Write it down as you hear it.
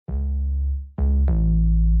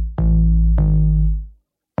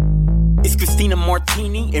Tina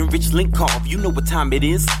Martini and Rich Linkoff. You know what time it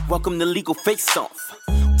is. Welcome to Legal Face Off.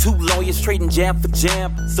 Two lawyers trading jab for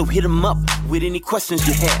jab, so hit them up with any questions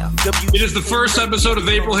you have. It is the first episode of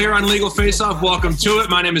April here on Legal Face Off. Welcome to it.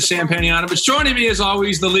 My name is Sam Paniatovich. Joining me, as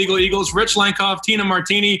always, the Legal Eagles, Rich Linkoff, Tina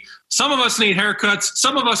Martini. Some of us need haircuts.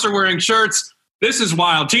 Some of us are wearing shirts. This is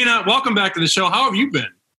wild. Tina, welcome back to the show. How have you been?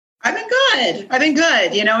 I've been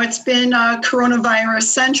good. You know, it's been coronavirus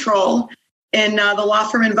central in the law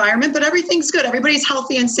firm environment, but everything's good. Everybody's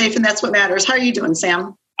healthy and safe, and that's what matters. How are you doing,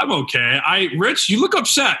 Sam? I'm okay. Rich, you look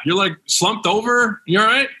upset. You're like slumped over. You all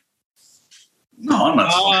right? No, I'm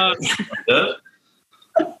not.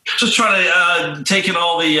 Just trying to take in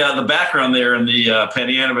all the background there in the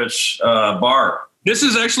Paniatovich bar. This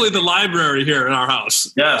is actually the library here in our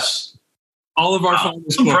house. Yes. All of our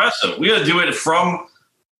It's impressive. We got to do it from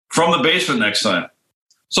the basement next time.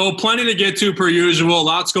 So plenty to get to per usual.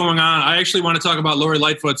 Lots going on. I actually want to talk about Lori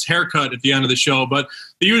Lightfoot's haircut at the end of the show, but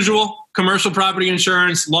the usual: commercial property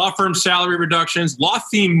insurance, law firm salary reductions,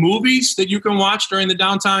 law-themed movies that you can watch during the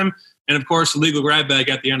downtime, and of course, the legal grab bag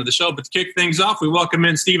at the end of the show. But to kick things off, we welcome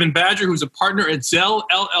in Stephen Badger, who's a partner at Zell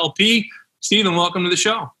LLP. Stephen, welcome to the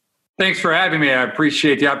show. Thanks for having me. I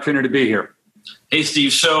appreciate the opportunity to be here. Hey,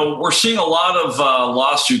 Steve. So we're seeing a lot of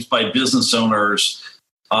lawsuits by business owners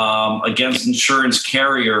against insurance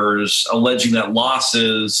carriers alleging that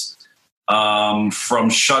losses from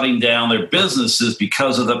shutting down their businesses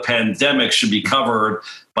because of the pandemic should be covered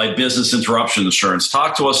by business interruption insurance.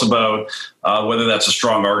 Talk to us about whether that's a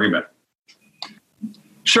strong argument.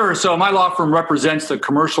 Sure. So my law firm represents the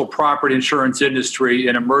commercial property insurance industry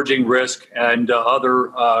in emerging risk and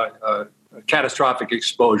other catastrophic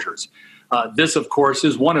exposures. This, of course,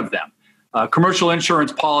 is one of them. Commercial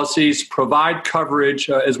insurance policies provide coverage,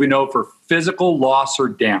 as we know, for physical loss or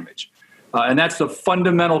damage. And that's the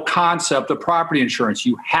fundamental concept of property insurance.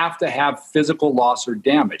 You have to have physical loss or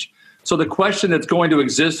damage. So the question that's going to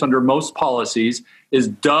exist under most policies is,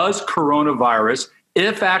 does coronavirus,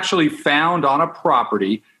 if actually found on a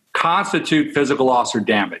property, constitute physical loss or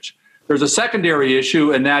damage? There's a secondary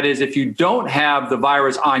issue, and that is if you don't have the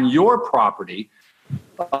virus on your property,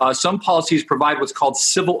 some policies provide what's called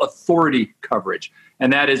civil authority coverage.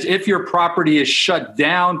 And that is if your property is shut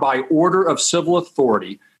down by order of civil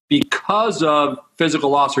authority because of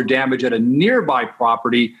physical loss or damage at a nearby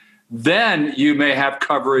property, then you may have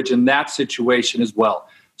coverage in that situation as well.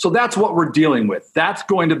 So that's what we're dealing with. That's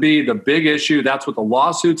going to be the big issue. That's what the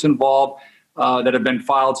lawsuits involved that have been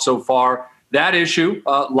filed so far. That issue,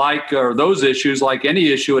 those issues, like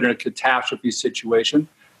any issue in a catastrophe situation,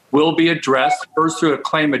 will be addressed first through a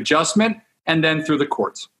claim adjustment and then through the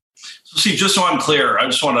courts. So, see, just so I'm clear, I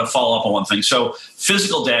just want to follow up on one thing. So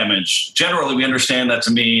physical damage, generally we understand that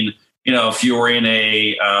to mean, if you were in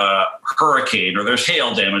a hurricane or there's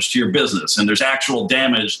hail damage to your business and there's actual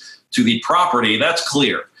damage to the property, that's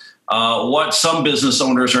clear. What some business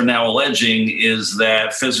owners are now alleging is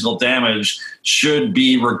that physical damage should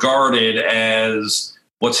be regarded as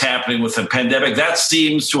what's happening with the pandemic. That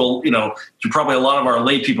seems to probably a lot of our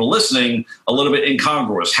lay people listening, a little bit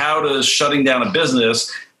incongruous. How does shutting down a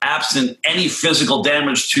business, absent any physical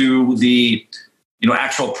damage to the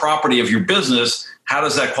actual property of your business, how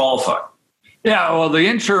does that qualify? Yeah, well, the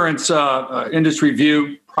insurance industry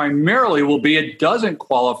view primarily will be it doesn't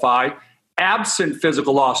qualify absent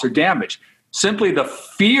physical loss or damage. Simply the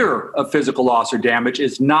fear of physical loss or damage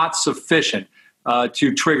is not sufficient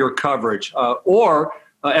to trigger coverage.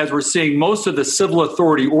 As we're seeing, most of the civil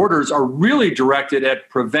authority orders are really directed at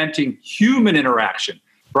preventing human interaction,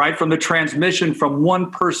 right, from the transmission from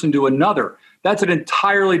one person to another. That's an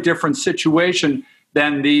entirely different situation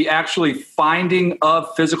than the actually finding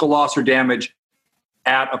of physical loss or damage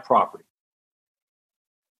at a property.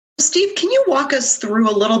 Steve, can you walk us through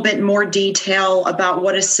a little bit more detail about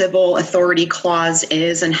what a civil authority clause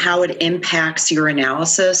is and how it impacts your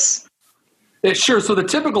analysis? Sure. So the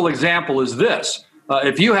typical example is this.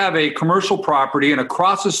 If you have a commercial property and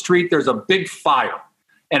across the street there's a big fire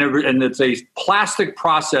and it's a plastic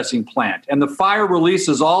processing plant and the fire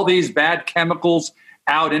releases all these bad chemicals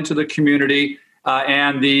out into the community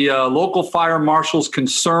and the local fire marshal's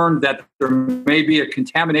concerned that there may be a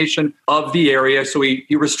contamination of the area, so he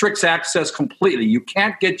restricts access completely. You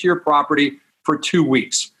can't get to your property for 2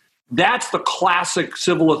 weeks. That's the classic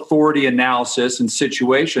civil authority analysis and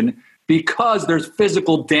situation because there's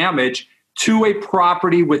physical damage to a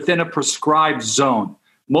property within a prescribed zone.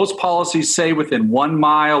 Most policies say within 1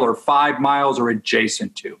 mile or 5 miles or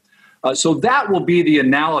adjacent to. So that will be the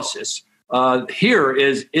analysis. Here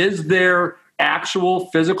is there actual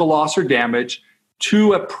physical loss or damage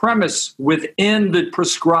to a premise within the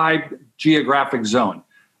prescribed geographic zone?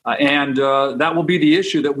 And that will be the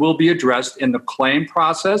issue that will be addressed in the claim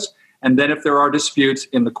process, and then if there are disputes,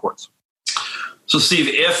 in the courts. So, Steve,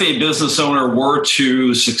 if a business owner were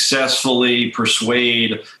to successfully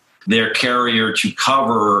persuade their carrier to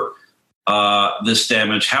cover this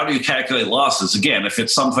damage, how do you calculate losses? Again, if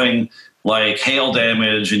it's something like hail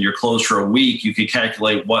damage and you're closed for a week, you could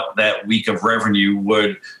calculate what that week of revenue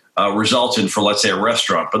would result in for, let's say, a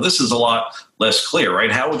restaurant. But this is a lot less clear,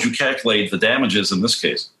 right? How would you calculate the damages in this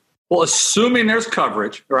case? Well, assuming there's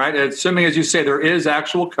coverage, right? Assuming, as you say, there is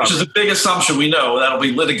actual coverage. Which is a big assumption. We know that'll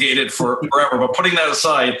be litigated for forever. But putting that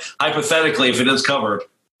aside, hypothetically, if it is covered.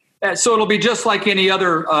 So it'll be just like any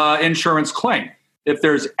other insurance claim. If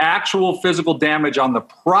there's actual physical damage on the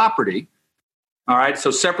property, all right, so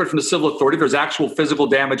separate from the civil authority, there's actual physical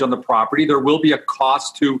damage on the property, there will be a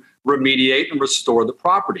cost to remediate and restore the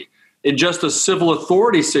property. In just a civil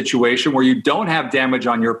authority situation where you don't have damage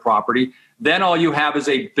on your property, then all you have is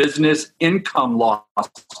a business income loss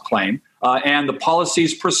claim. And the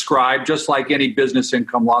policies prescribe, just like any business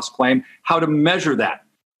income loss claim, how to measure that.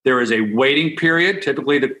 There is a waiting period.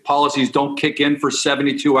 Typically, the policies don't kick in for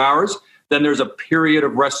 72 hours. Then there's a period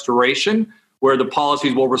of restoration where the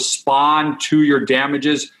policies will respond to your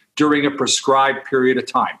damages during a prescribed period of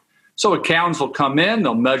time. So accountants will come in,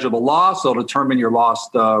 they'll measure the loss, they'll determine your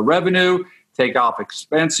lost revenue, take off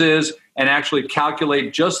expenses, and actually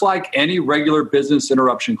calculate just like any regular business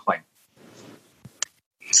interruption claim.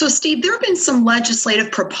 So, Steve, there have been some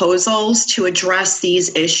legislative proposals to address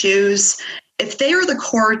these issues. If they or the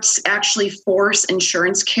courts actually force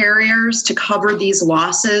insurance carriers to cover these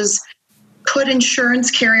losses, could insurance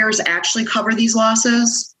carriers actually cover these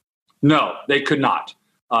losses? No, they could not.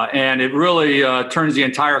 And it really turns the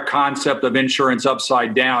entire concept of insurance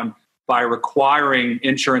upside down by requiring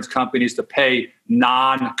insurance companies to pay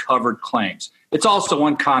non-covered claims. It's also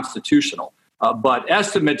unconstitutional. But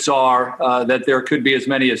estimates are that there could be as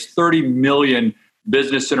many as 30 million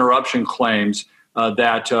business interruption claims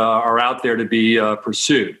that are out there to be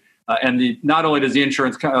pursued. And not only does the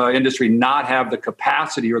insurance industry not have the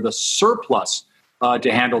capacity or the surplus to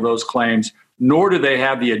handle those claims, nor do they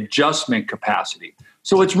have the adjustment capacity.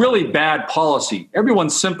 So it's really bad policy.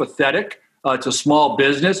 Everyone's sympathetic to small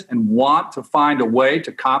business and want to find a way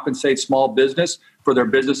to compensate small business for their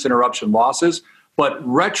business interruption losses. But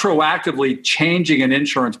retroactively changing an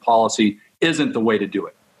insurance policy isn't the way to do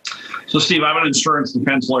it. So, Steve, I'm an insurance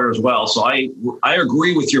defense lawyer as well. So I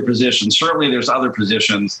agree with your position. Certainly there's other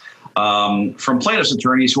positions from plaintiffs'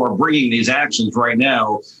 attorneys who are bringing these actions right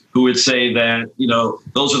now who would say that,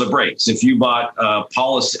 those are the breaks. If you bought a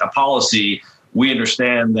policy, we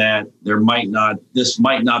understand that this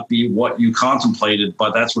might not be what you contemplated,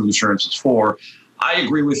 but that's what insurance is for. I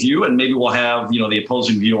agree with you, and maybe we'll have, the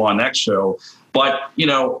opposing view on next show. But,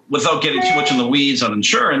 without getting too much in the weeds on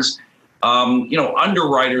insurance,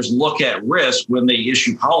 underwriters look at risk when they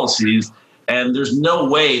issue policies, and there's no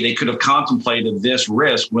way they could have contemplated this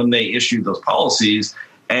risk when they issued those policies.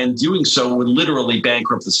 And doing so would literally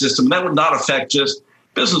bankrupt the system. And that would not affect just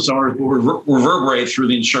business owners, but would reverberate through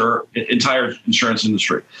the entire insurance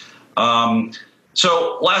industry.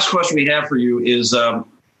 So last question we have for you is,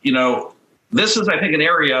 this is, I think, an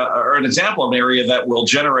area or an example of an area that will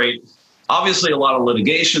generate, obviously, a lot of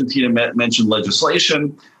litigation. Tina mentioned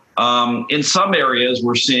legislation. In some areas,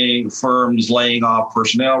 we're seeing firms laying off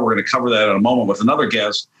personnel. We're going to cover that in a moment with another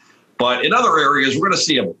guest. But in other areas, we're going to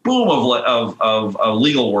see a boom of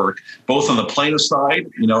legal work, both on the plaintiff side,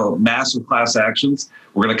 massive class actions.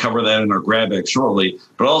 We're going to cover that in our grab bag shortly.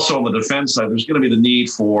 But also on the defense side, there's going to be the need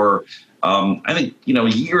for,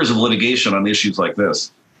 years of litigation on issues like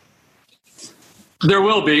this. There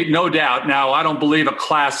will be, no doubt. Now, I don't believe a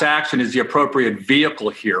class action is the appropriate vehicle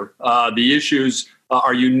here. The issues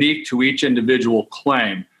are unique to each individual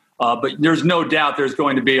claim. But there's no doubt there's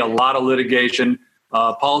going to be a lot of litigation.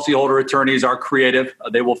 Policyholder attorneys are creative.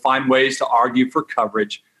 They will find ways to argue for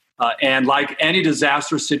coverage. And like any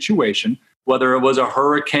disaster situation, whether it was a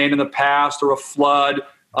hurricane in the past or a flood,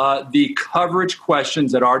 the coverage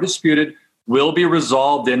questions that are disputed will be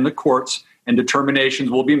resolved in the courts, and determinations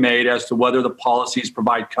will be made as to whether the policies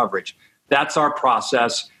provide coverage. That's our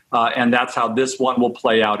process, and that's how this one will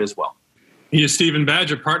play out as well. He is Stephen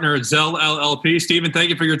Badger, partner at Zell LLP. Stephen, thank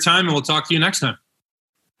you for your time, and we'll talk to you next time.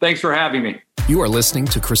 Thanks for having me. You are listening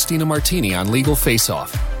to Christina Martini on Legal Face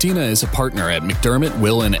Off. Tina is a partner at McDermott,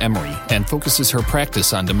 Will & Emery and focuses her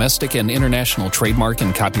practice on domestic and international trademark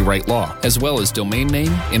and copyright law, as well as domain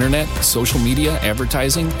name, internet, social media,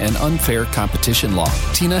 advertising, and unfair competition law.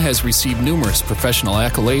 Tina has received numerous professional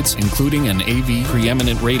accolades, including an AV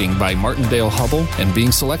preeminent rating by Martindale-Hubbell and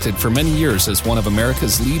being selected for many years as one of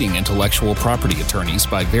America's leading intellectual property attorneys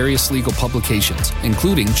by various legal publications,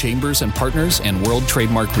 including Chambers and Partners and World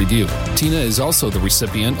Trademark Review. Tina is also the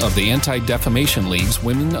recipient of the Anti-Defamation League's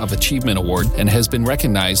Women of Achievement Award and has been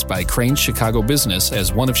recognized by Crain's Chicago Business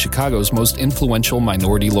as one of Chicago's most influential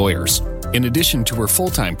minority lawyers. In addition to her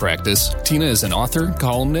full-time practice, Tina is an author,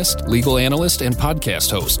 columnist, legal analyst, and podcast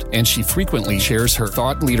host, and she frequently shares her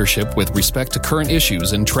thought leadership with respect to current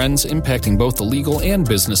issues and trends impacting both the legal and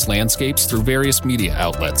business landscapes through various media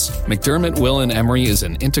outlets. McDermott, Will & Emery is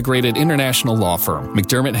an integrated international law firm.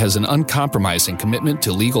 McDermott has an uncompromising commitment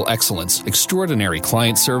to legal excellence, extraordinary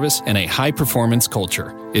client service, and a high-performance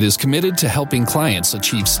culture. It is committed to helping clients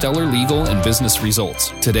achieve stellar legal and business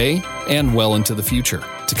results today and well into the future.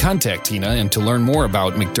 To contact Tina and to learn more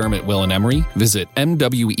about McDermott, Will & Emery, visit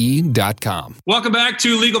MWE.com. Welcome back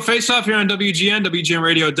to Legal Face Off here on WGN,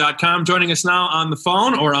 WGNradio.com. Joining us now on the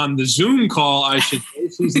phone, or on the Zoom call, I should say.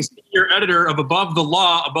 She's the senior editor of Above the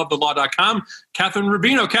Law, AboveTheLaw.com, Catherine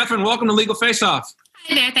Rubino. Catherine, welcome to Legal Face Off.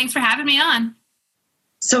 Hi there. Thanks for having me on.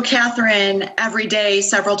 So, Catherine, every day,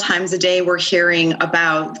 several times a day, we're hearing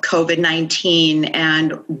about COVID-19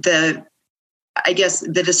 and the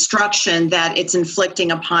destruction that it's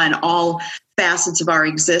inflicting upon all facets of our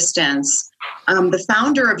existence. The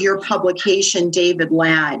founder of your publication, David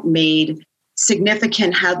Latt, made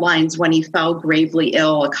significant headlines when he fell gravely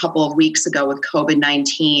ill a couple of weeks ago with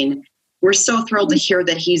COVID-19. We're so thrilled to hear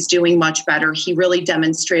that he's doing much better. He really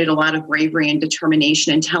demonstrated a lot of bravery and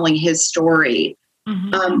determination in telling his story.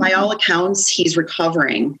 Mm-hmm. By all accounts, he's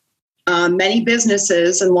recovering. Many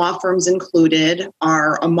businesses, and law firms included,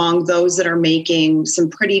 are among those that are making some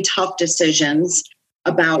pretty tough decisions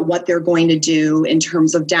about what they're going to do in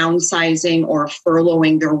terms of downsizing or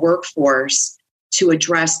furloughing their workforce to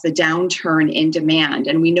address the downturn in demand.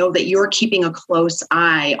 And we know that you're keeping a close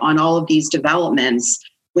eye on all of these developments,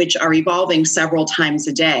 which are evolving several times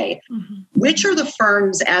a day. Mm-hmm. Which are the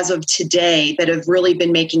firms as of today that have really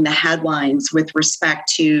been making the headlines with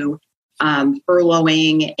respect to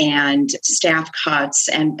furloughing and staff cuts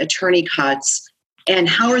and attorney cuts? And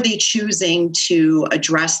how are they choosing to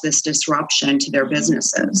address this disruption to their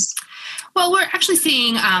businesses? Well, we're actually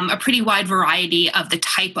seeing a pretty wide variety of the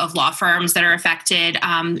type of law firms that are affected.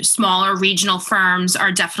 Smaller regional firms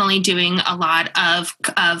are definitely doing a lot of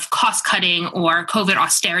cost cutting or COVID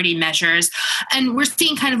austerity measures. And we're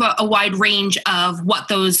seeing kind of a wide range of what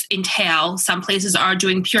those entail. Some places are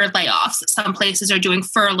doing pure layoffs. Some places are doing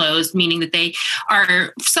furloughs, meaning that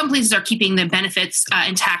some places are keeping the benefits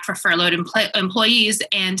intact for furloughed employees,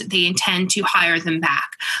 and they intend to hire them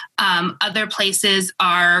back. Other places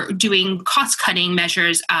are doing cost-cutting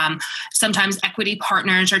measures. Sometimes equity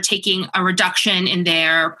partners are taking a reduction in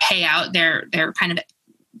their payout, their kind of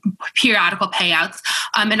periodical payouts.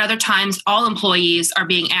 And other times, all employees are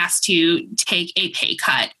being asked to take a pay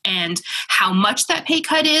cut. And how much that pay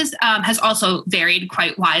cut is has also varied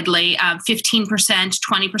quite widely, 15%, 20%,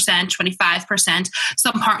 25%.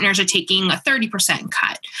 Some partners are taking a 30%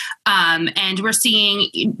 cut. And we're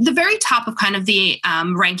seeing the very top of kind of the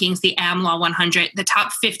rankings, the AmLaw 100, the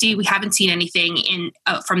top 50, we haven't seen anything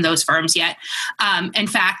from those firms yet. In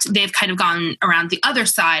fact, they've kind of gone around the other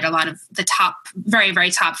side, a lot of the top, very, very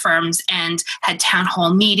top firms, and had town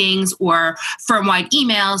hall meetings or firm-wide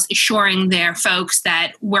emails assuring their folks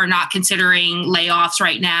that we're not considering layoffs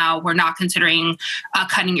right now, we're not considering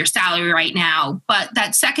cutting your salary right now. But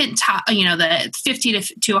that second top, the 50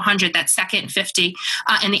 to 100, that second 50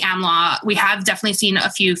 in the AmLaw, we have definitely seen a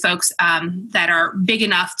few folks that are big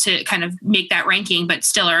enough to kind of make that ranking, but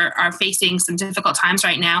still are facing some difficult times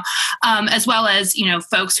right now, as well as,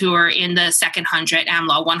 folks who are in the second 100,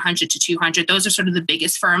 AmLaw 100 to 200. Those are sort of the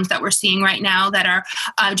biggest firms that we're seeing right now that are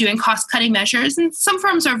doing cost-cutting measures. And some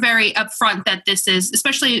firms are very upfront that this is,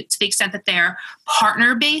 especially to the extent that they're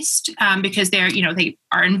partner-based, because they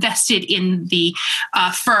are invested in the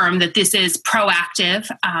firm, that this is proactive,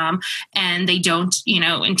 and they don't,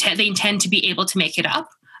 they intend to be able to make it up.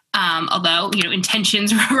 Although,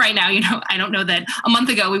 intentions right now, I don't know that a month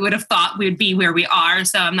ago we would have thought we would be where we are.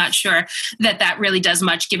 So I'm not sure that really does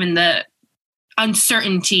much given the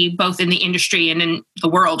uncertainty both in the industry and in the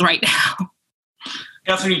world right now.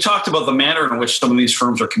 Catherine, you talked about the manner in which some of these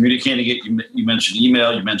firms are communicating it. You mentioned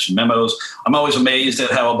email, you mentioned memos. I'm always amazed at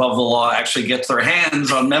how Above the Law actually gets their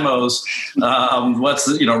hands on memos. What's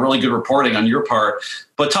really good reporting on your part.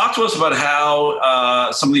 But talk to us about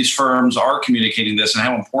how some of these firms are communicating this and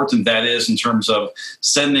how important that is in terms of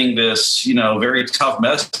sending this, very tough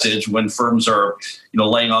message when firms are,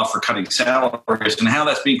 laying off or cutting salaries, and how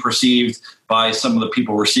that's being perceived by some of the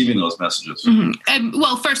people receiving those messages. Mm-hmm.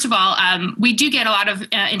 Well, first of all, we do get a lot of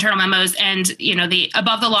internal memos, and the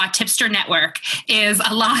Above the Law Tipster Network is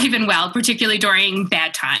alive and well, particularly during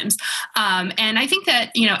bad times. And I think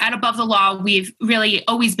that at Above the Law, we've really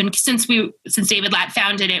always been, since David Latt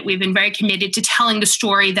founded it, we've been very committed to telling the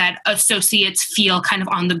story that associates feel kind of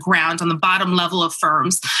on the ground, on the bottom level of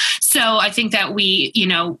firms. So I think that we,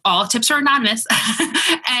 all tips are anonymous,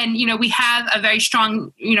 and we have a very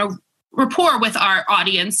strong, rapport with our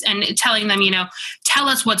audience and telling them, tell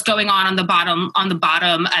us what's going on the bottom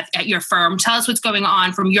at your firm. Tell us what's going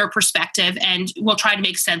on from your perspective, and we'll try to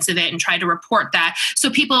make sense of it and try to report that. So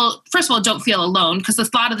people, first of all, don't feel alone, because a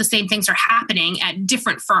lot of the same things are happening at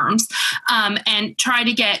different firms, and try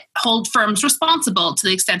to hold firms responsible to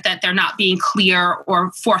the extent that they're not being clear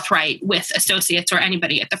or forthright with associates or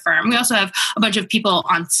anybody at the firm. We also have a bunch of people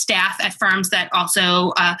on staff at firms that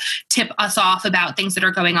also tip us off about things that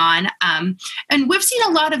are going on. And we've seen a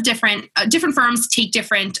lot of different firms take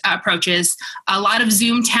different approaches. A lot of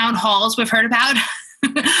Zoom town halls we've heard about,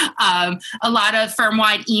 a lot of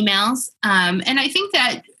firm-wide emails. And I think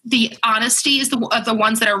that the honesty is the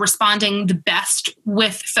ones that are responding the best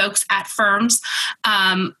with folks at firms.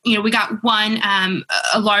 We got one,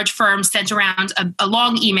 a large firm sent around a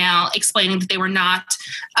long email explaining that they were not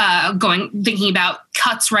thinking about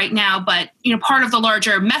cuts right now, but part of the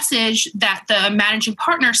larger message that the managing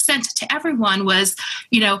partner sent to everyone was,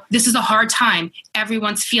 this is a hard time.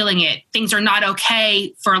 Everyone's feeling it. Things are not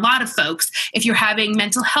okay for a lot of folks. If you're having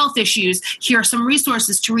mental health issues, here are some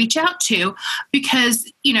resources to reach out to,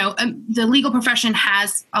 because the legal profession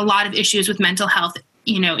has a lot of issues with mental health,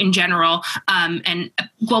 in general, and a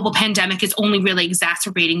global pandemic is only really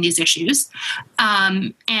exacerbating these issues.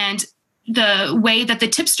 And the way that the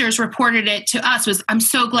tipsters reported it to us was, I'm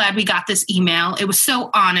so glad we got this email. It was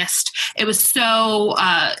so honest. It was so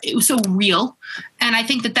real. And I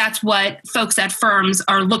think that that's what folks at firms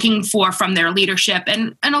are looking for from their leadership.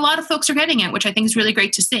 And a lot of folks are getting it, which I think is really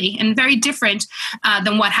great to see, and very different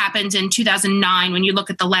than what happened in 2009 when you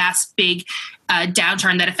look at the last big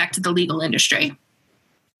downturn that affected the legal industry.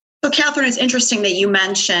 So, Catherine, it's interesting that you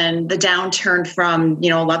mentioned the downturn from,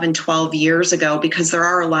 11, 12 years ago, because there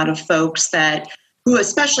are a lot of folks who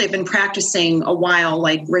especially have been practicing a while,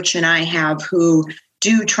 like Rich and I have, who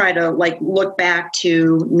do try to look back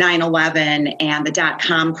to 9/11 and the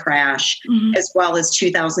dot-com crash, as well as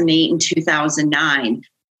 2008 and 2009.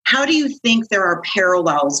 How do you think there are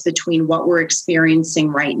parallels between what we're experiencing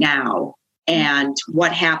right now and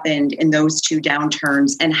what happened in those two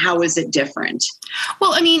downturns, and how is it different?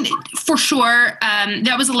 Well, I mean, for sure,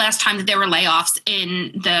 that was the last time that there were layoffs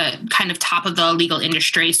in the kind of top of the legal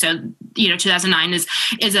industry. So, 2009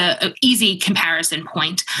 is a easy comparison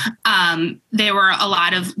point. There were a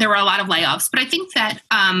lot of layoffs, but I think that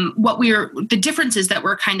the differences that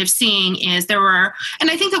we're kind of seeing is and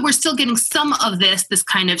I think that we're still getting some of this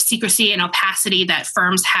kind of secrecy and opacity that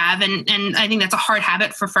firms have, and I think that's a hard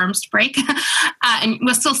habit for firms to break. And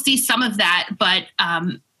we'll still see some of that, but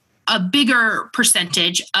a bigger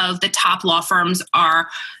percentage of the top law firms are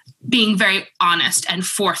being very honest and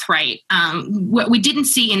forthright. What we didn't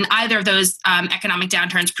see in either of those economic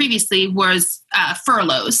downturns previously was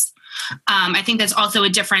furloughs. I think there's also a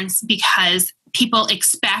difference because people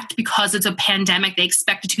expect, because it's a pandemic, they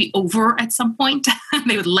expect it to be over at some point.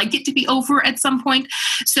 They would like it to be over at some point.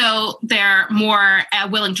 So they're more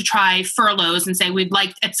willing to try furloughs and say, we'd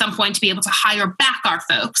like at some point to be able to hire back our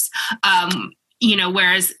folks.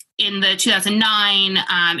 Whereas in the 2009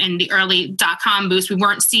 and the early dot-com boost, we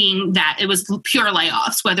weren't seeing that. It was pure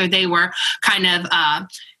layoffs, whether they were kind of,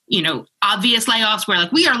 obvious layoffs where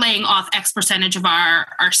we are laying off X percentage of our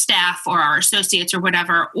staff or our associates or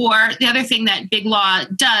whatever. Or the other thing that big law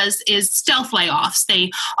does is stealth layoffs.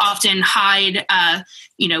 They often hide,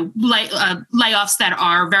 layoffs that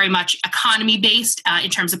are very much economy based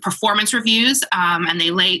in terms of performance reviews, and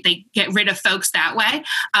they get rid of folks that way.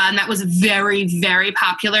 And that was very, very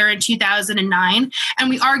popular in 2009. And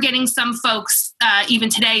we are getting some folks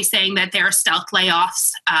even today saying that there are stealth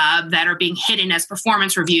layoffs that are being hidden as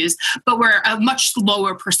performance reviews, but we're a much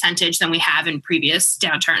lower percentage than we have in previous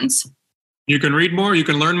downturns. You can read more. You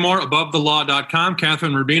can learn more. AboveTheLaw.com.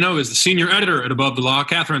 Catherine Rubino is the senior editor at Above the Law.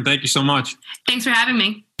 Catherine, thank you so much. Thanks for having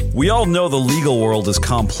me. We all know the legal world is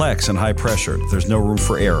complex and high pressured. There's no room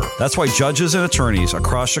for error. That's why judges and attorneys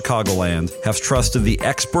across Chicagoland have trusted the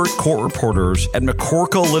expert court reporters at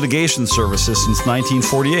McCorkle Litigation Services since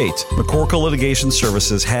 1948. McCorkle Litigation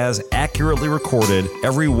Services has accurately recorded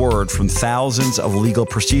every word from thousands of legal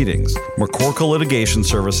proceedings. McCorkle Litigation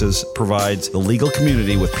Services provides the legal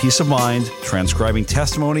community with peace of mind, transcribing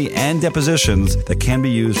testimony and depositions that can be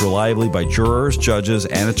used reliably by jurors, judges,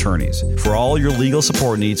 and attorneys. For all your legal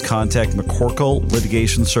support needs, contact McCorkle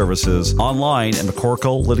Litigation Services online at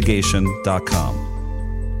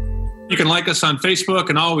McCorkleLitigation.com. You can like us on Facebook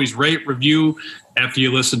and always rate, review after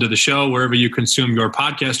you listen to the show, wherever you consume your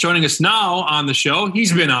podcast. Joining us now on the show,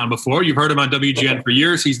 he's been on before. You've heard him on WGN for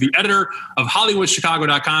years. He's the editor of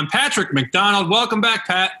HollywoodChicago.com, Patrick McDonald. Welcome back,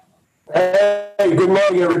 Pat. Hey, good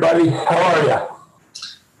morning, everybody. How are you?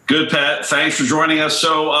 Good, Pat. Thanks for joining us.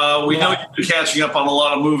 So we know you've been catching up on a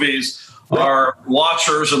lot of movies. Our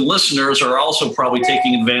watchers and listeners are also probably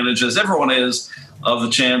taking advantage, as everyone is, of the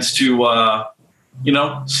chance to,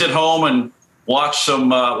 sit home and watch some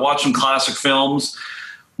classic films.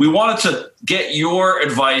 We wanted to get your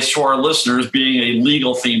advice to our listeners, being a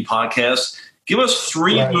legal-themed podcast. Give us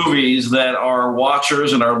three movies that our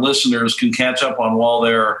watchers and our listeners can catch up on while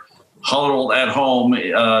they're huddled at home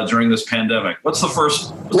during this pandemic. What's the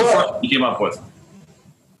first you came up with?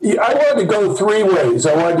 Yeah, I wanted to go three ways.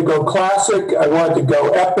 I wanted to go classic, I wanted to go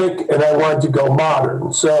epic, and I wanted to go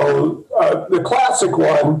modern. So the classic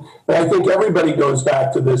one, and I think everybody goes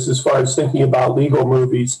back to this as far as thinking about legal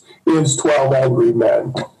movies, is 12 Angry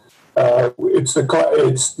Men. It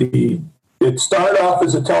started off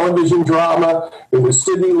as a television drama. It was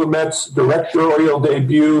Sidney Lumet's directorial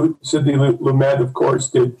debut. Sidney Lumet, of course,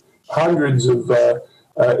 did hundreds of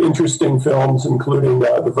interesting films, including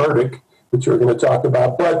The Verdict, which we're going to talk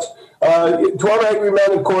about. But 12 Angry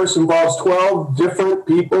Men, of course, involves 12 different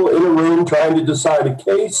people in a room trying to decide a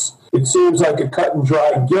case. It seems like a cut and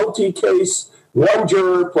dry guilty case. One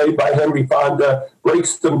juror, played by Henry Fonda,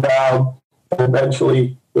 breaks them down, and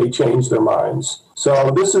eventually they change their minds.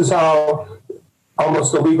 So this is how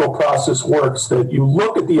almost the legal process works, that you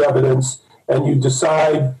look at the evidence and you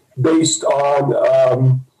decide based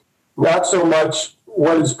on not so much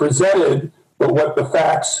what is presented, but what the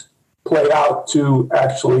facts play out to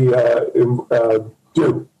actually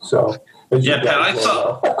do. So, Pat, I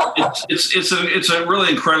saw it's a really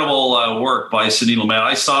incredible work by Sidney Lumet.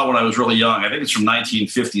 I saw it when I was really young. I think it's from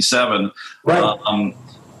 1957, right.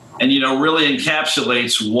 And really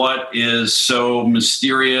encapsulates what is so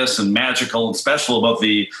mysterious and magical and special about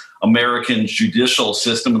the American judicial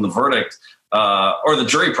system and the verdict or the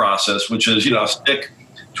jury process, which is stick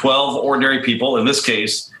 12 ordinary people, in this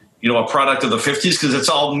case, a product of the 50s because it's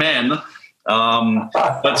all men,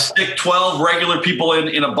 but stick 12 regular people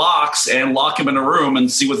in a box and lock them in a room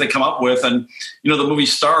and see what they come up with. And, the movie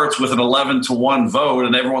starts with an 11-1 vote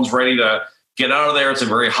and everyone's ready to get out of there. It's a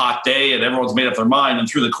very hot day and everyone's made up their mind. And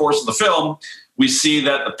through the course of the film, we see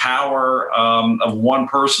that the power of one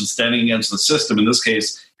person standing against the system, in this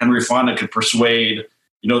case, Henry Fonda, could persuade,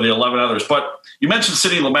 the 11 others. But you mentioned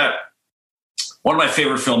Sidney Lumet, one of my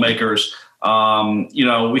favorite filmmakers.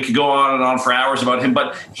 We could go on and on for hours about him,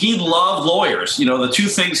 but he loved lawyers. The two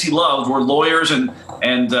things he loved were lawyers and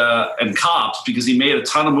cops, because he made a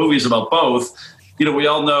ton of movies about both. We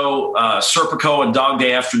all know Serpico and Dog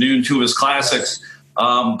Day Afternoon, two of his classics.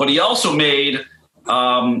 But he also made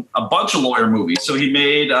a bunch of lawyer movies. So he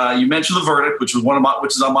made you mentioned The Verdict, which is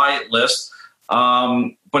which is on my list.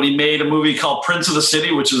 But he made a movie called Prince of the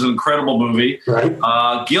City, which is an incredible movie. Right.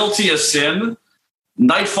 Guilty as Sin.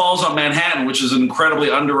 Night Falls on Manhattan, which is an incredibly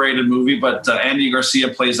underrated movie, but Andy Garcia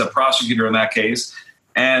plays a prosecutor in that case.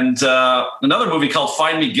 And another movie called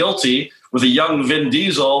Find Me Guilty, with a young Vin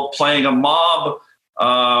Diesel playing a mafia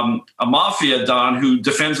don who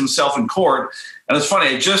defends himself in court. And it's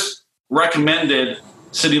funny, I just recommended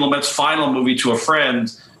Sidney Lumet's final movie to a friend,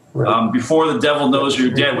 Before the Devil Knows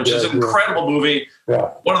You're Dead, which is an incredible movie.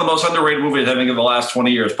 Yeah. One of the most underrated movies, I think, in the last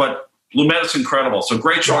 20 years. But Lumet is incredible. So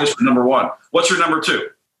great choice for number one. What's your number two?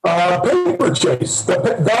 Paper Chase.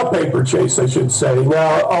 The Paper Chase, I should say.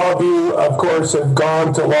 Now, all of you, of course, have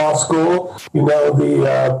gone to law school. You know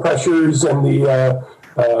the pressures and the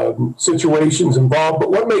situations involved.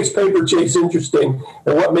 But what makes Paper Chase interesting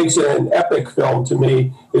and what makes it an epic film to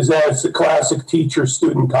me is that it's a classic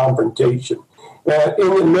teacher-student confrontation.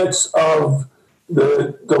 In the midst of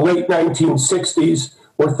the late 1960s,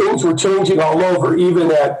 where things were changing all over,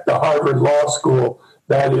 even at the Harvard Law School,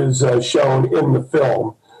 that is shown in the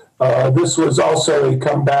film. This was also a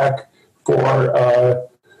comeback for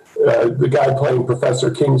the guy playing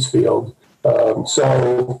Professor Kingsfield.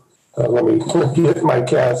 So Let me get my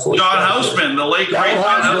cast list. John Houseman, the late great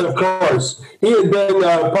John Houseman. Of course. He had been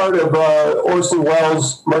part of Orson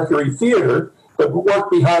Welles' Mercury Theater, but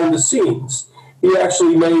worked behind the scenes. He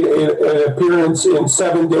actually made an appearance in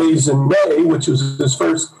 7 Days in May, which was his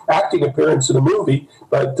first acting appearance in a movie.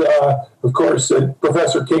 But, of course,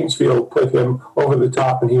 Professor Kingsfield put him over the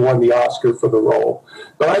top, and he won the Oscar for the role.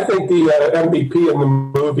 But I think the MVP in the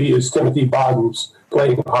movie is Timothy Bottoms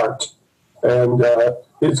playing Hart. And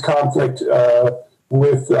his conflict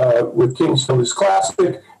with Kingsfield is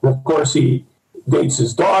classic. And, of course, he dates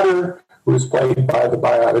his daughter, who is played by the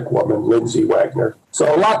Biotic Woman, Lindsay Wagner.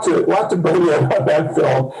 So a lot to bring in on that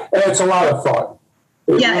film, and it's a lot of fun.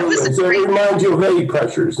 It reminds you of A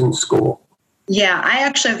pressures in school. Yeah, I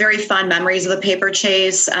actually have very fond memories of The Paper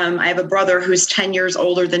Chase. I have a brother who's 10 years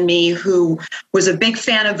older than me who was a big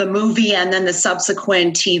fan of the movie and then the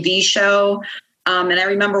subsequent TV show. And I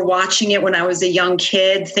remember watching it when I was a young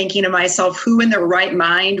kid, thinking to myself, who in their right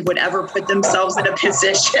mind would ever put themselves in a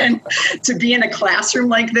position to be in a classroom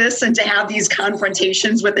like this and to have these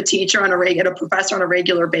confrontations with a teacher and a professor on a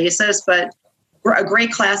regular basis? But a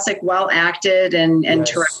great classic, well acted and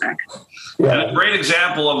terrific. Yeah. And a great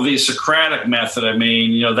example of the Socratic method. I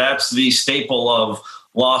mean, that's the staple of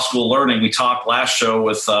law school learning. We talked last show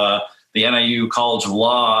with the NIU College of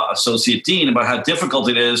Law Associate Dean about how difficult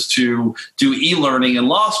it is to do e-learning in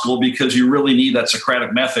law school because you really need that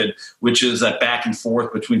Socratic method, which is that back and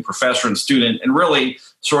forth between professor and student, and really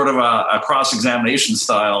sort of a cross-examination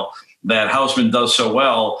style that Houseman does so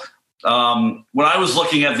well. When I was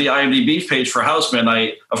looking at the IMDb page for Houseman,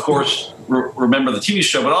 I, of course, remember the TV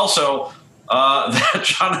show, but also that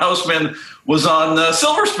John Houseman was on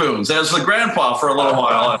Silver Spoons as the grandpa for a little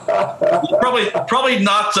while. Probably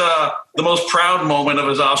not the most proud moment of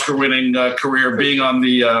his Oscar-winning career, being on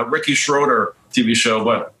the Ricky Schroeder TV show,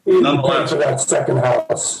 but nonetheless, that second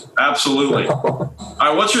house. Absolutely. All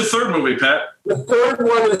right, what's your third movie, Pat? The third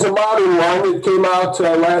one is a modern one. It came out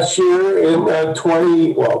last year in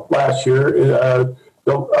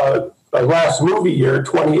the last movie year,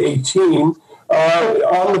 2018,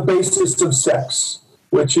 on the basis of sex,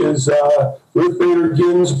 which is Ruth Bader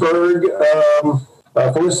Ginsburg.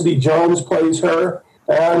 Felicity Jones plays her.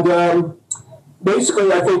 And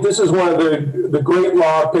basically, I think this is one of the great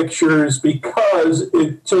law pictures because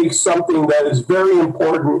it takes something that is very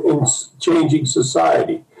important in changing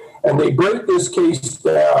society. And they break this case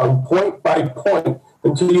down point by point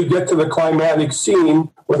until you get to the climatic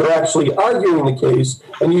scene where they're actually arguing the case,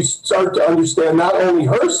 and you start to understand not only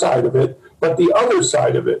her side of it, but the other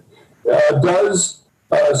side of it. Does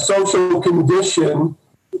social condition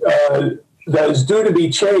that is due to be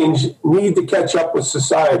changed need to catch up with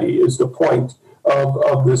society is the point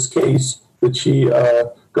of this case that she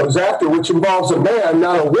goes after, which involves a man,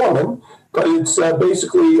 not a woman, but it's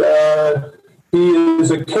basically he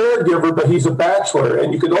is a caregiver, but he's a bachelor,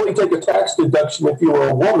 and you could only take a tax deduction if you were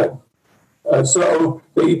a woman. So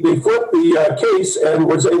they flipped the case and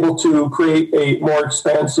was able to create a more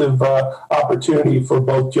expansive opportunity for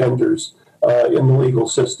both genders in the legal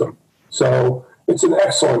system. So it's an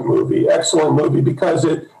excellent movie because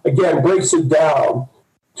it, again, breaks it down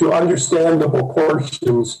to understandable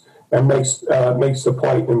portions and makes the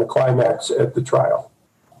point in the climax at the trial.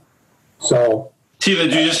 So, Tina,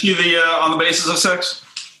 did you just see the On the Basis of Sex?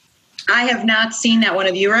 I have not seen that one.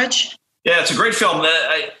 Have you, Rich? Yeah, it's a great film.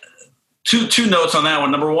 Two notes on that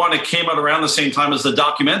one. Number one, it came out around the same time as the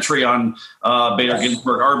documentary on Bader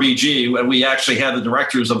Ginsburg, RBG, and we actually had the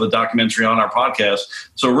directors of the documentary on our podcast.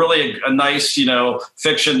 So really a nice,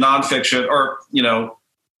 fiction, nonfiction, or,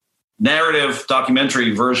 narrative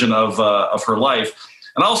documentary version of her life.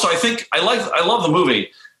 And also, I love the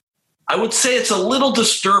movie. I would say it's a little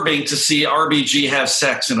disturbing to see RBG have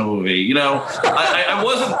sex in a movie. I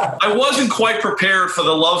wasn't quite prepared for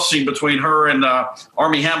the love scene between her and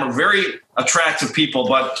Armie Hammer. Very attractive people,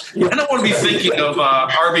 but I don't want to be thinking of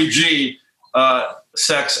RBG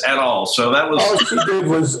sex at all. So that was all she did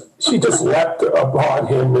was she just leapt upon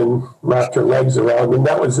him and wrapped her legs around, and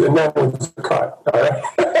that was the cut. All right.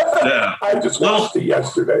 Yeah, I just watched it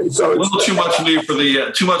yesterday, so it's a little too much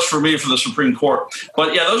for me for the Supreme Court.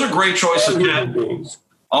 But yeah, those are great choices.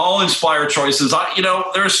 All inspired choices.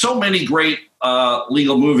 There are so many great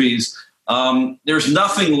legal movies. There's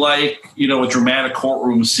nothing like a dramatic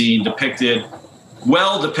courtroom scene depicted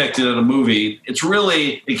in a movie. It's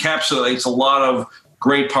really encapsulates a lot of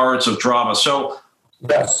great parts of drama. So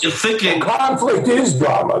Yes. You're thinking conflict is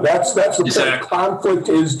drama. That's the exactly. point. Conflict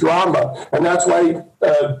is drama. And that's why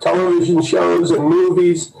television shows and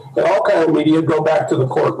movies and all kind of media go back to the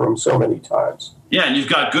courtroom so many times. Yeah, and you've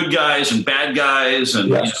got good guys and bad guys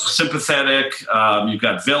and sympathetic. You've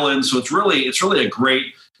got villains. So it's really a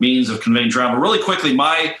great means of conveying drama. Really quickly,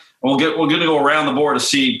 we're going to go around the board to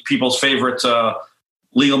see people's favorite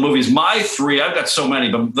legal movies. My three, I've got so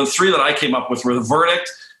many, but the three that I came up with were The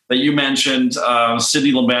Verdict, that you mentioned,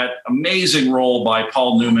 Sidney Lumet, amazing role by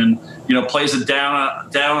Paul Newman, plays a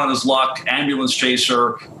down on his luck ambulance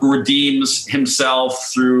chaser who redeems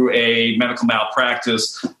himself through a medical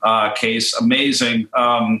malpractice case. Amazing.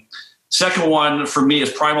 Second one for me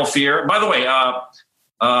is Primal Fear. By the way,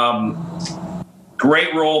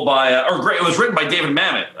 great role it was written by David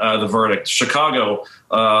Mamet, The Verdict, Chicago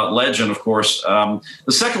legend, of course. The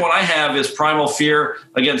second one I have is Primal Fear,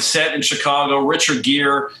 again, set in Chicago. Richard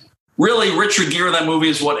Gere. Really, Richard Gere in that movie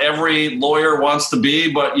is what every lawyer wants to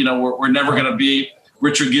be, but, we're never going to be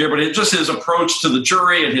Richard Gere. But just his approach to the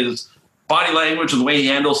jury and his body language and the way he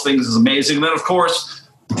handles things is amazing. And then, of course,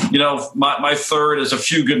 my third is A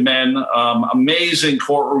Few Good Men. Amazing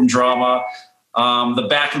courtroom drama. The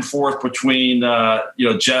back and forth between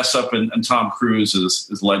Jessup and Tom Cruise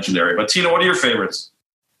is legendary. But Tina, what are your favorites?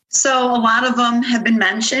 So a lot of them have been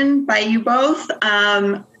mentioned by you both.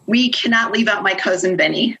 We cannot leave out My Cousin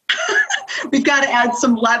Vinny. We've got to add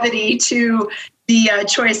some levity to the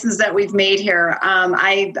choices that we've made here.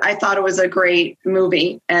 I thought it was a great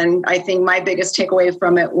movie, and I think my biggest takeaway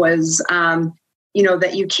from it was,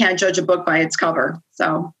 that you can't judge a book by its cover.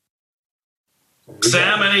 So.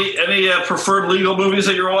 Sam, any preferred legal movies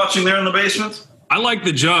that you're watching there in the basement? I like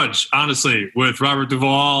The Judge, honestly, with Robert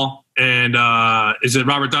Duvall and is it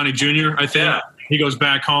Robert Downey Jr., I think? Yeah. He goes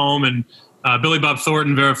back home, and Billy Bob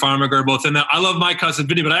Thornton, Vera Farmiga are both in that. I love My Cousin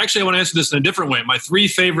Vinny, but I want to answer this in a different way. My three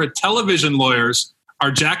favorite television lawyers are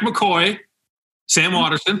Jack McCoy, Sam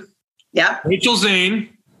Waterston, Rachel Zane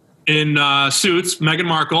in Suits, Meghan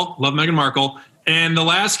Markle, love Meghan Markle, and the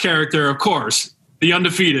last character, of course, the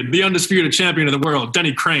undisputed champion of the world,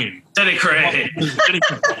 Denny Crane. Those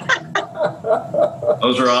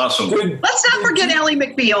are awesome. Let's not forget Ally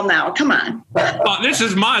McBeal now. Come on. This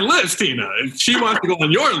is my list, Tina. If she wants to go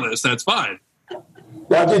on your list, that's fine.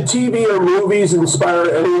 Now, did TV or movies inspire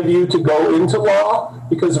any of you to go into law?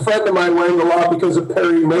 Because a friend of mine went into law because of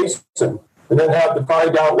Perry Mason, and then had to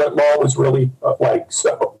find out what law was really like.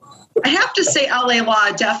 So I have to say LA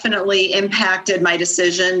Law definitely impacted my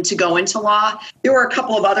decision to go into law. There were a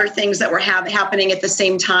couple of other things that were happening at the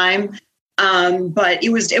same time. But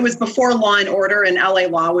it was before Law and Order, and LA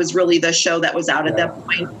Law was really the show that was out at that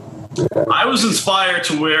point. I was inspired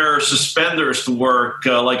to wear suspenders to work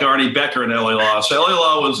like Arnie Becker in LA Law. So LA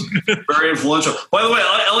Law was very influential. By the way,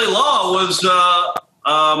 LA Law was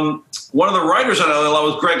one of the writers on LA Law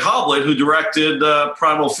was Greg Hoblit, who directed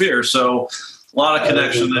Primal Fear. So a lot of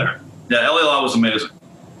connection there. Yeah, LA Law was amazing.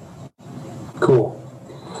 Cool.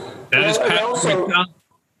 That is Patrick.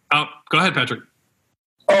 Go ahead, Patrick.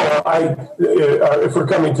 If we're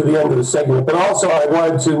coming to the end of the segment, but also I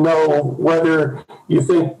wanted to know whether you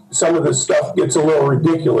think some of this stuff gets a little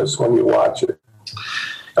ridiculous when you watch it.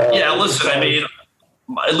 Listen, I mean,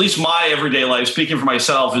 at least my everyday life, speaking for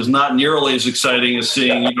myself, is not nearly as exciting as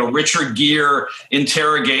seeing Richard Gere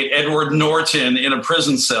interrogate Edward Norton in a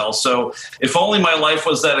prison cell. So if only my life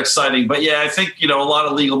was that exciting. But yeah, I think a lot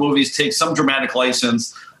of legal movies take some dramatic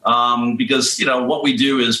license. Because what we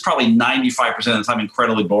do is probably 95% of the time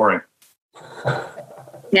incredibly boring.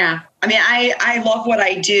 Yeah, I mean, I love what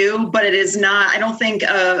I do, but it is not. I don't think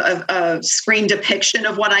a screen depiction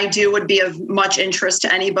of what I do would be of much interest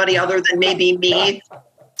to anybody other than maybe me.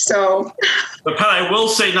 So, but Pat, I will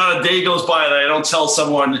say, not a day goes by that I don't tell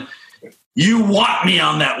someone, "You want me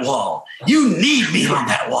on that wall. You need me on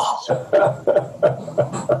that wall."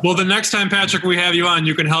 Well, the next time, Patrick, we have you on,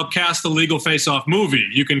 you can help cast the Legal Face-Off movie.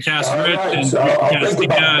 You can cast Rich, and you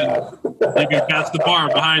can cast the bar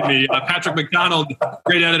behind me. Patrick McDonald,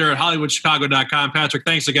 great editor at HollywoodChicago.com. Patrick,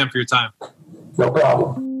 thanks again for your time. No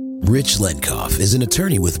problem. Rich Lenkoff is an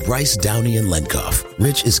attorney with Bryce, Downey & Lenkoff.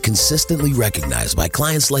 Rich is consistently recognized by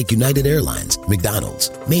clients like United Airlines,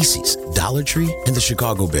 McDonald's, Macy's, Dollar Tree, and the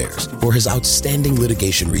Chicago Bears for his outstanding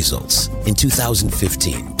litigation results. In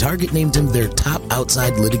 2015, Target named him their top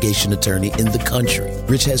outside litigation attorney in the country.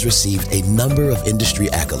 Rich has received a number of industry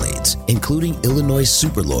accolades, including Illinois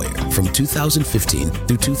Super Lawyer from 2015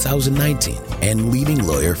 through 2019 and Leading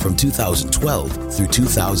Lawyer from 2012 through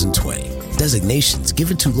 2020. Designations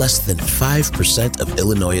given to less than 5% of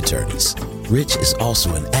Illinois attorneys. Rich is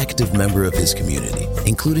also an active member of his community,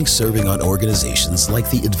 including serving on organizations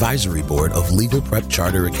like the Advisory Board of Legal Prep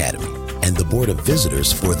Charter Academy and the Board of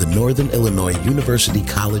Visitors for the Northern Illinois University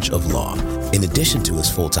College of Law. In addition to his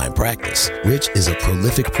full-time practice, Rich is a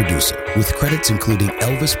prolific producer with credits including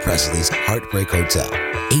Elvis Presley's Heartbreak Hotel,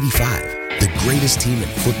 85, The Greatest Team in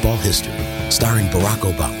Football History, starring Barack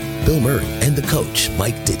Obama, Bill Murray, and the coach,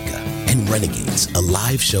 Mike Ditka, and Renegades, a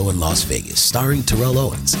live show in Las Vegas starring Terrell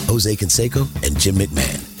Owens, Jose Canseco, and Jim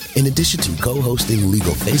McMahon. In addition to co-hosting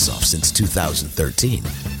Legal Face-Off since 2013,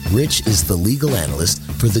 Rich is the legal analyst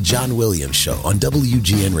for The John Williams Show on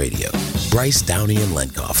WGN Radio. Bryce, Downey &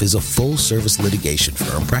 Lenkoff is a full-service litigation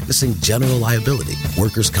firm practicing general liability,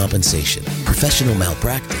 workers' compensation, professional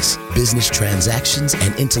malpractice, business transactions,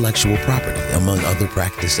 and intellectual property, among other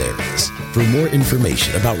practice areas. For more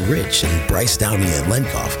information about Rich and Bryce, Downey &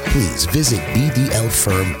 Lenkoff, please visit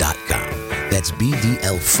bdlfirm.com. That's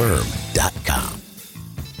bdlfirm.com.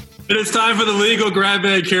 It is time for the legal grab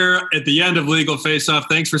bag here at the end of Legal Face Off.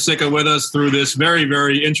 Thanks for sticking with us through this very,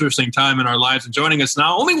 very interesting time in our lives. And joining us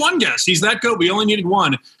now, only one guest. He's that good. We only needed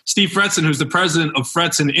one. Steve Fretzen, who's the president of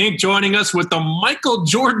Fretzen Inc., joining us with the Michael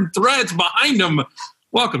Jordan threads behind him.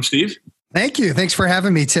 Welcome, Steve. Thank you. Thanks for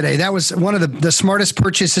having me today. That was one of the smartest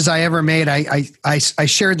purchases I ever made. I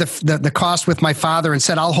shared the cost with my father and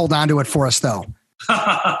said, I'll hold on to it for us, though.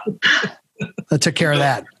 I took care of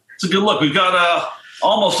that. It's a good look. We've got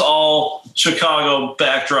almost all Chicago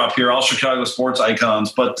backdrop here, all Chicago sports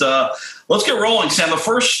icons. But let's get rolling, Sam. The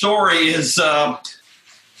first story is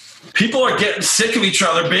people are getting sick of each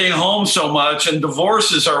other being home so much, and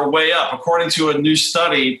divorces are way up, according to a new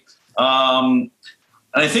study. And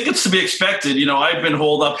I think it's to be expected. You know, I've been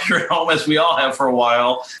holed up here at home, as we all have for a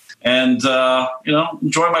while, and,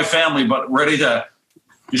 enjoy my family, but ready to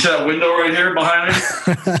 – you see that window right here behind me?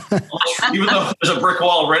 Even though there's a brick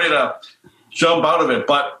wall, ready to – jump out of it.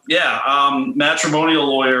 But matrimonial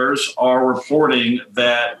lawyers are reporting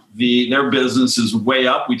that their business is way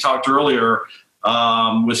up. We talked earlier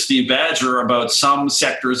with Steve Badger about some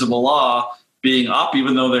sectors of the law being up,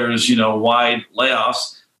 even though there's, wide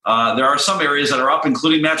layoffs. There are some areas that are up,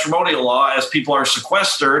 including matrimonial law, as people are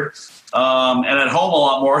sequestered and at home a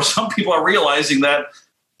lot more. Some people are realizing that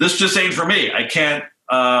this just ain't for me. I can't,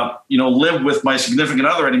 live with my significant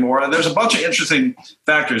other anymore. And there's a bunch of interesting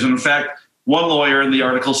factors. And in fact, one lawyer in the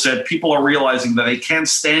article said people are realizing that they can't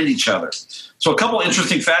stand each other. So a couple of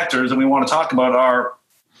interesting factors that we want to talk about are,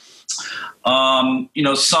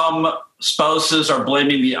 some spouses are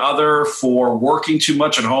blaming the other for working too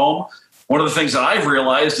much at home. One of the things that I've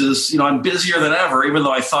realized is, I'm busier than ever, even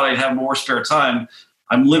though I thought I'd have more spare time.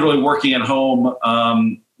 I'm literally working at home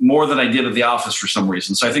more than I did at the office for some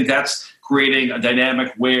reason. So I think that's creating a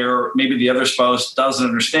dynamic where maybe the other spouse doesn't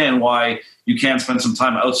understand why you can't spend some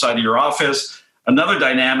time outside of your office. Another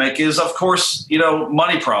dynamic is, of course,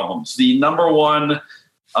 money problems. The number one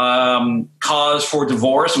cause for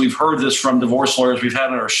divorce, we've heard this from divorce lawyers we've had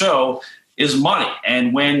on our show, is money.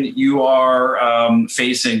 And when you are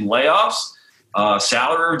facing layoffs,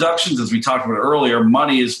 salary reductions, as we talked about earlier,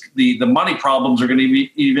 money is the money problems are going to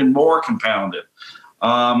be even more compounded.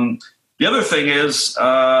 The other thing is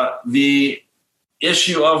the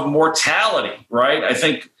issue of mortality, right? I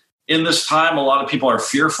think in this time, a lot of people are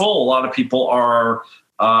fearful. A lot of people are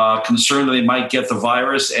concerned that they might get the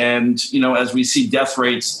virus. And, as we see death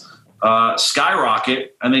rates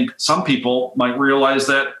skyrocket, I think some people might realize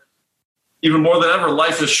that even more than ever,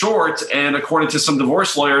 life is short. And according to some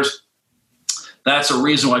divorce lawyers, that's a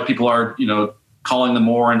reason why people are, calling them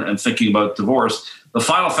more and thinking about divorce. The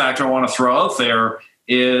final factor I want to throw out there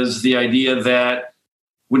is the idea that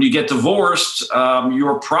when you get divorced,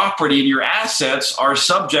 your property and your assets are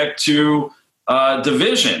subject to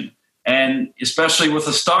division. And especially with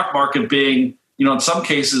the stock market being, in some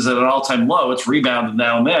cases at an all-time low, it's rebounded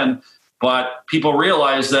now and then. But people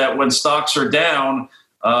realize that when stocks are down,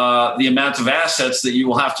 the amount of assets that you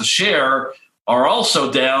will have to share are also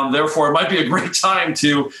down. Therefore, it might be a great time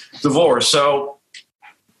to divorce. So,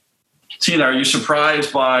 Tina, are you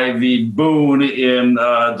surprised by the boon in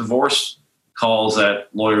divorce calls that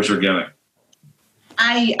lawyers are getting?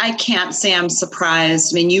 I can't say I'm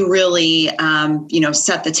surprised. I mean, you really,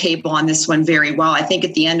 set the table on this one very well. I think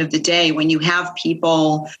at the end of the day, when you have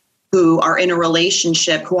people who are in a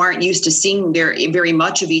relationship who aren't used to seeing very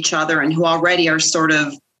much of each other and who already are sort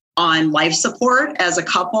of on life support as a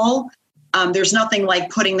couple, there's nothing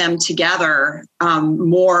like putting them together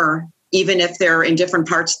more, even if they're in different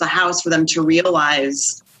parts of the house, for them to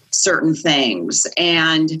realize certain things.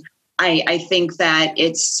 And I think that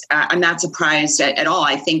I'm not surprised at all.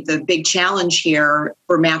 I think the big challenge here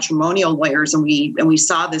for matrimonial lawyers, and we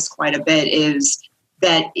saw this quite a bit, is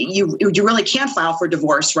that you really can't file for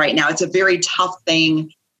divorce right now. It's a very tough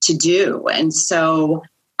thing to do. And so,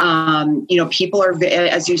 people are,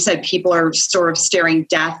 as you said, people are sort of staring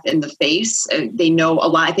death in the face. They know a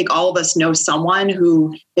lot. I think all of us know someone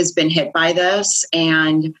who has been hit by this.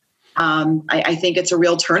 And I think it's a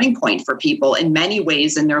real turning point for people in many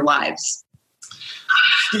ways in their lives.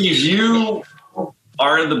 Steve, you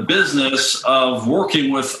are in the business of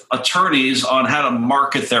working with attorneys on how to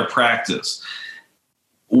market their practice.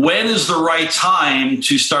 When is the right time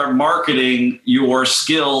to start marketing your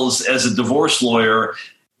skills as a divorce lawyer?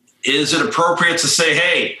 Is it appropriate to say,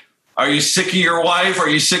 hey, are you sick of your wife? Are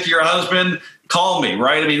you sick of your husband? Call me,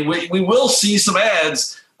 right? I mean, we will see some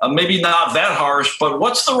ads. Maybe not that harsh, but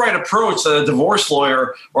what's the right approach that a divorce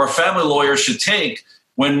lawyer or a family lawyer should take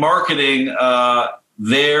when marketing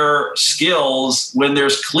their skills when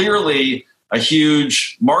there's clearly a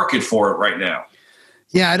huge market for it right now?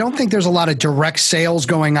 Yeah, I don't think there's a lot of direct sales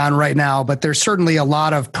going on right now, but there's certainly a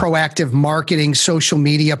lot of proactive marketing, social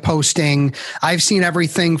media posting. I've seen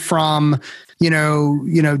everything from,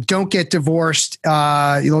 don't get divorced.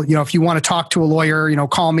 If you want to talk to a lawyer,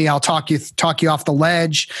 call me. I'll talk you off the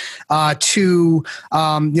ledge. To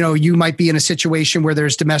you might be in a situation where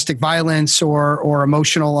there's domestic violence or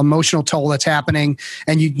emotional toll that's happening,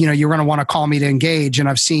 and you're going to want to call me to engage. And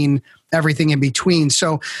I've seen everything in between.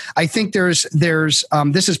 So I think there's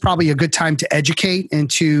this is probably a good time to educate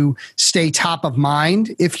and to stay top of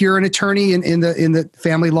mind if you're an attorney in the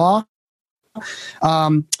family law.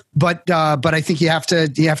 But I think you have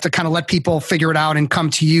to kind of let people figure it out and come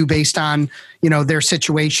to you based on, their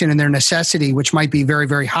situation and their necessity, which might be very,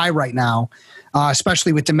 very high right now,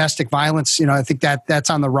 especially with domestic violence. I think that's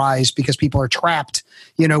on the rise because people are trapped,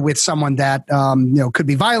 with someone that, could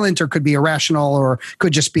be violent or could be irrational or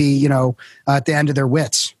could just be, at the end of their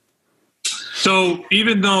wits. So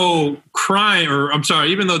even though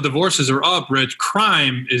divorces are up, Rich,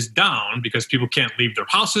 crime is down because people can't leave their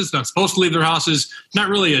houses, not supposed to leave their houses. Not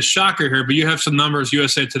really a shocker here, but you have some numbers,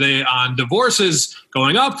 USA Today, on divorces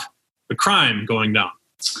going up, the crime going down.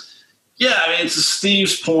 Yeah, I mean, to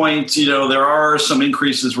Steve's point, there are some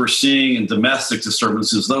increases we're seeing in domestic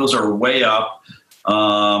disturbances. Those are way up.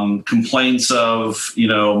 Complaints of,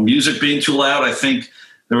 music being too loud. I think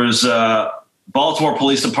there was Baltimore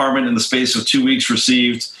Police Department in the space of 2 weeks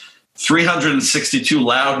received 362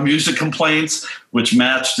 loud music complaints, which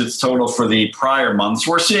matched its total for the prior months.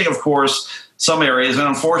 We're seeing, of course, some areas, and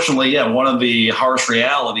unfortunately, one of the harsh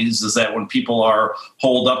realities is that when people are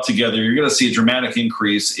holed up together, you're going to see a dramatic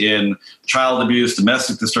increase in child abuse,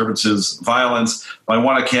 domestic disturbances, violence. By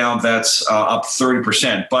one account, that's up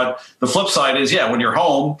 30%. But the flip side is, when you're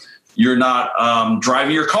home, you're not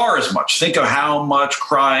driving your car as much. Think of how much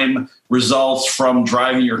crime results from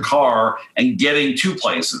driving your car and getting to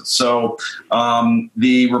places. So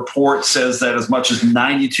the report says that as much as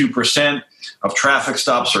 92% of traffic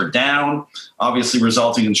stops are down, obviously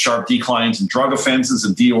resulting in sharp declines in drug offenses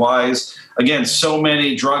and DUIs. Again, so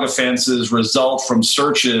many drug offenses result from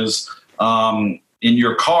searches in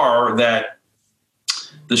your car that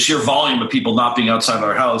the sheer volume of people not being outside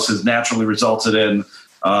their house has naturally resulted in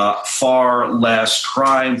far less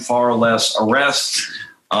crime, far less arrests.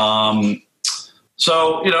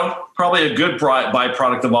 So, probably a good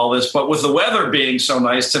byproduct of all this. But with the weather being so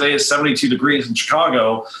nice, today is 72 degrees in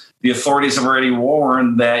Chicago. The authorities have already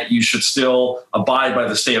warned that you should still abide by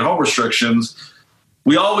the stay-at-home restrictions.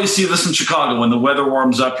 We always see this in Chicago. When the weather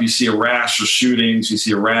warms up, you see a rash of shootings. You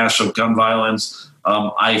see a rash of gun violence.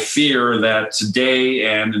 I fear that today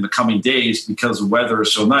and in the coming days, because the weather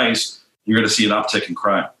is so nice, you're going to see an uptick in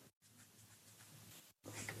crime.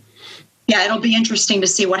 Yeah, it'll be interesting to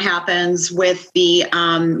see what happens with the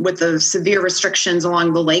severe restrictions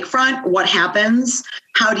along the lakefront. What happens?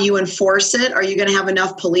 How do you enforce it? Are you going to have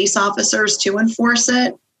enough police officers to enforce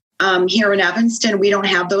it? Here in Evanston, we don't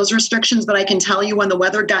have those restrictions, but I can tell you when the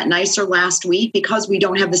weather got nicer last week, because we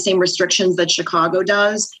don't have the same restrictions that Chicago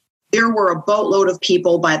does, there were a boatload of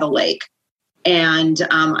people by the lake. And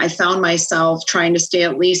I found myself trying to stay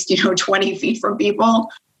at least, 20 feet from people.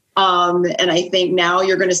 And I think now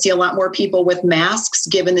you're going to see a lot more people with masks,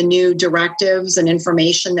 given the new directives and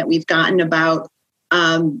information that we've gotten about,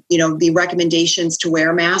 the recommendations to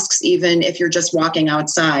wear masks, even if you're just walking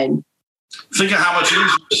outside. Think of how much easier,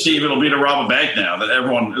 Steve, it'll be to rob a bank now that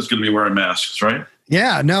everyone is going to be wearing masks, right?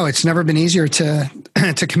 Yeah, no, it's never been easier to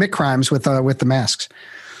commit crimes with the masks.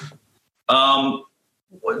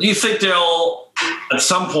 Do you think there'll at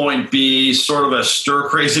some point be sort of a stir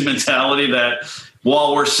crazy mentality that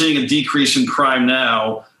while we're seeing a decrease in crime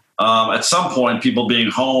now, at some point, people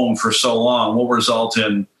being home for so long will result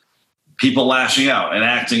in people lashing out and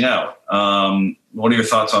acting out. What are your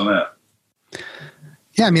thoughts on that?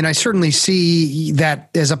 Yeah, I mean, I certainly see that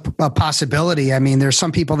as a possibility. I mean, there's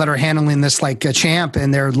some people that are handling this like a champ,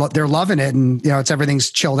 and they're loving it, and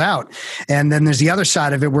everything's chilled out. And then there's the other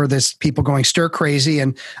side of it where there's people going stir crazy,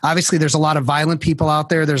 and obviously there's a lot of violent people out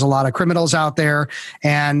there. There's a lot of criminals out there,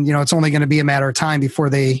 and it's only going to be a matter of time before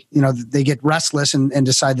they get restless and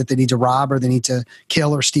decide that they need to rob or they need to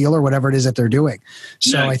kill or steal or whatever it is that they're doing.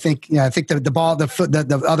 So yeah. I think that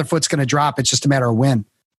the other foot's going to drop. It's just a matter of when.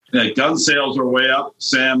 Yeah, gun sales are way up.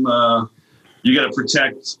 Sam, you got to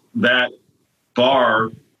protect that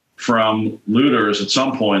bar from looters at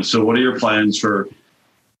some point. So what are your plans for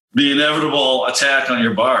the inevitable attack on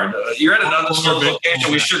your bar? You're at an undisclosed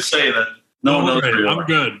location. We should say that. No one knows where you are. I'm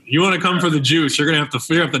good. You want to come for the juice, you're going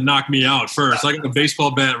to have to knock me out first. I got a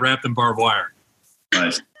baseball bat wrapped in barbed wire.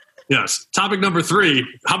 Nice. Yes. Topic number 3.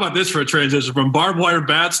 How about this for a transition? From barbed wire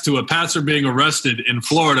bats to a pastor being arrested in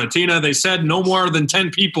Florida. Tina, they said no more than 10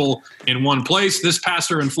 people in one place. This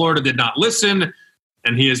pastor in Florida did not listen,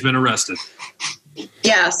 and he has been arrested.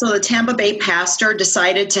 Yeah, so the Tampa Bay pastor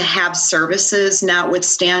decided to have services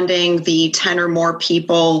notwithstanding the 10 or more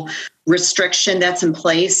people restriction that's in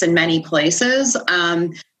place in many places.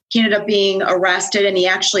 He ended up being arrested, and he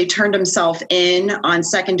actually turned himself in on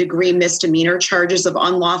second-degree misdemeanor charges of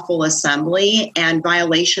unlawful assembly and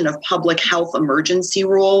violation of public health emergency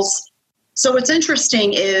rules. So what's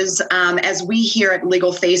interesting is, as we here at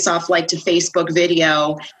Legal Face Off like to Facebook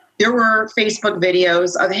video, there were Facebook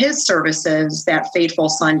videos of his services that fateful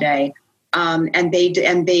Sunday, and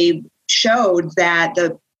they showed that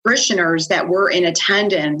the parishioners that were in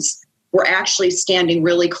attendance were actually standing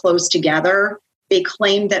really close together. They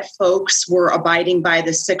claimed that folks were abiding by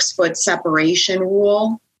the 6-foot separation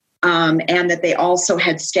rule, and that they also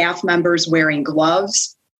had staff members wearing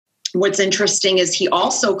gloves. What's interesting is he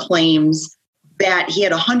also claims that he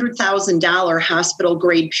had a $100,000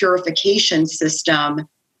 hospital-grade purification system.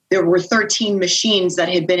 There were 13 machines that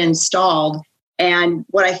had been installed. And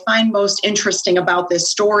what I find most interesting about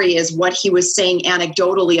this story is what he was saying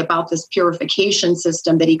anecdotally about this purification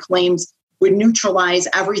system that he claims would neutralize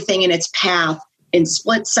everything in its path in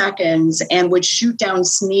split seconds and would shoot down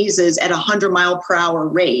sneezes at a 100-mile-per-hour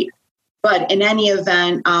rate. But in any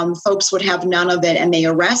event, folks would have none of it, and they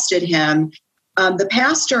arrested him. The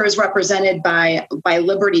pastor is represented by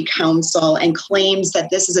Liberty Counsel and claims that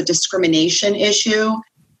this is a discrimination issue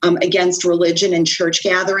against religion and church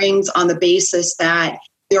gatherings on the basis that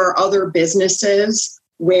there are other businesses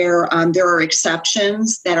where there are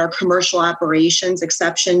exceptions that are commercial operations,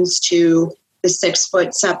 exceptions to the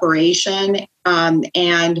 6-foot separation.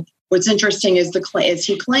 And what's interesting is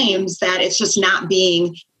he claims that it's just not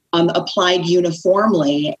being applied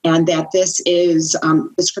uniformly, and that this is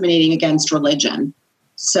discriminating against religion.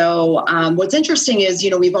 So what's interesting is,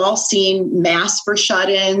 we've all seen Mass for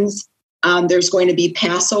shut-ins. There's going to be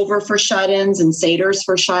Passover for shut-ins and Seders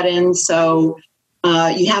for shut-ins. So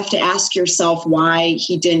you have to ask yourself why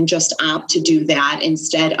he didn't just opt to do that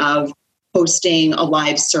instead of hosting a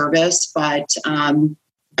live service. But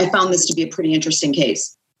I found this to be a pretty interesting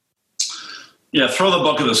case. Yeah, throw the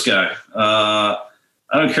book at this guy.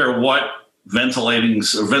 I don't care what ventilation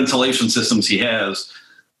systems he has.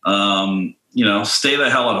 Stay the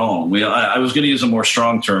hell at home. I was going to use a more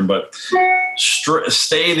strong term, but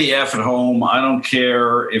stay the F at home. I don't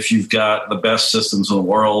care if you've got the best systems in the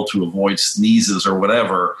world to avoid sneezes or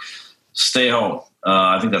whatever. Stay home.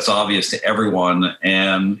 I think that's obvious to everyone.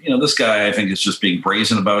 And, this guy, I think, is just being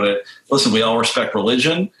brazen about it. Listen, we all respect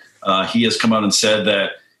religion. He has come out and said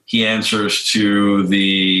that he answers to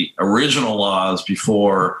the original laws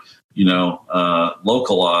before,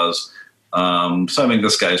 local laws. So I think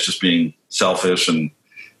this guy is just being selfish. And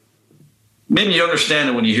maybe you understand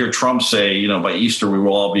it when you hear Trump say, by Easter, we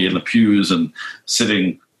will all be in the pews and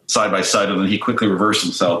sitting side by side. And then he quickly reversed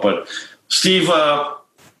himself. But Steve,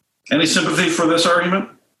 any sympathy for this argument?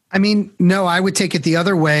 I mean, no, I would take it the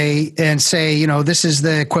other way and say, this is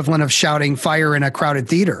the equivalent of shouting fire in a crowded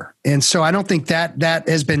theater. And so I don't think that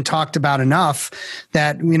has been talked about enough,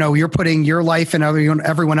 that, you're putting your life and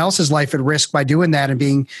everyone else's life at risk by doing that and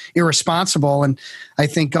being irresponsible. And I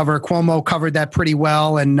think Governor Cuomo covered that pretty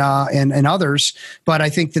well, and others. But I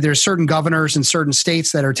think that there's certain governors in certain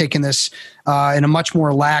states that are taking this in a much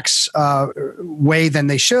more lax way than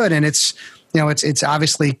they should. And it's it's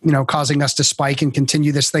obviously, causing us to spike and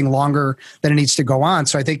continue this thing longer than it needs to go on.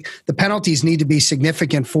 So I think the penalties need to be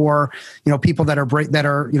significant for, people that are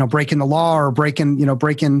breaking the law or breaking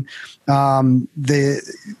the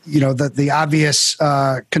obvious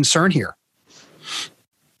concern here.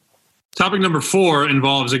 Topic number 4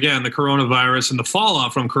 involves, again, the coronavirus and the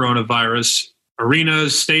fallout from coronavirus.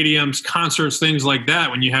 Arenas, stadiums, concerts, things like that,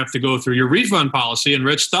 when you have to go through your refund policy. And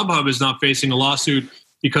Rich, StubHub is now facing a lawsuit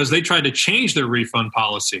because they tried to change their refund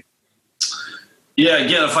policy. Yeah,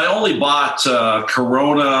 again, if I only bought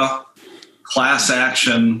Corona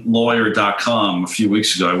ClassActionLawyer.com a few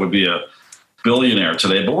weeks ago, I would be a billionaire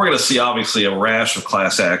today. But we're going to see, obviously, a rash of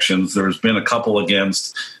class actions. There's been a couple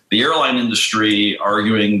against the airline industry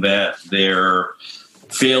arguing that their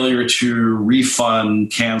failure to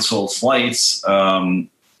refund canceled flights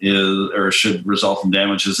should result in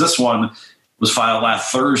damages. This one was filed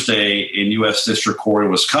last Thursday in U.S. District Court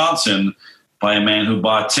in Wisconsin by a man who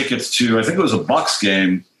bought tickets to, I think it was a Bucs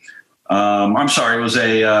game. It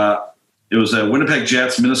was a Winnipeg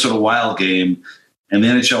Jets Minnesota Wild game, and the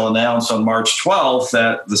NHL announced on March 12th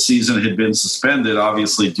that the season had been suspended,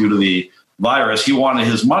 obviously due to the virus. He wanted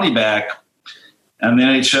his money back. And the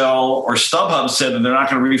NHL or StubHub said that they're not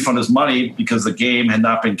going to refund his money because the game had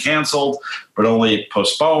not been canceled, but only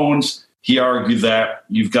postponed. He argued that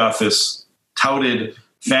you've got this touted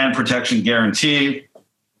fan protection guarantee.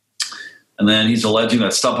 And then he's alleging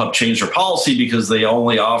that StubHub changed their policy because they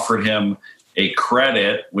only offered him a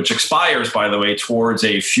credit, which expires, by the way, towards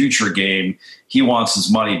a future game. He wants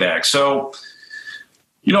his money back. So,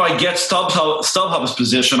 I get StubHub's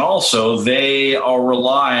position also. They are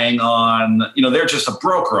relying on, they're just a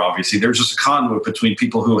broker, obviously. They're just a conduit between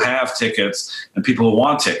people who have tickets and people who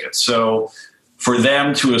want tickets. So for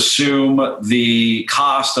them to assume the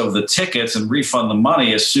cost of the tickets and refund the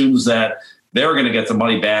money assumes that they're going to get the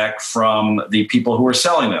money back from the people who are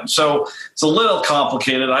selling them. So it's a little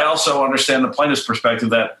complicated. I also understand the plaintiff's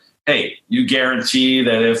perspective that, hey, you guarantee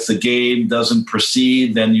that if the game doesn't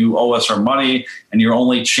proceed, then you owe us our money, and you're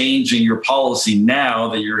only changing your policy now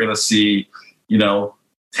that you're going to see,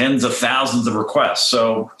 tens of thousands of requests.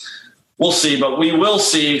 So we'll see, but we will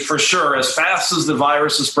see for sure, as fast as the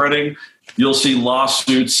virus is spreading, you'll see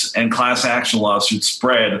lawsuits and class action lawsuits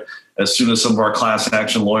spread as soon as some of our class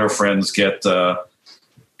action lawyer friends get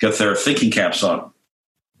their thinking caps on.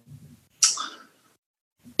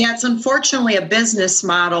 Yeah, it's unfortunately a business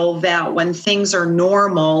model that when things are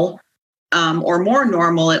normal, or more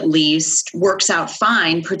normal at least, works out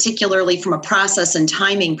fine, particularly from a process and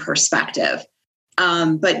timing perspective.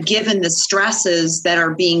 But given the stresses that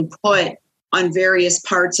are being put on various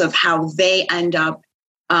parts of how they end up,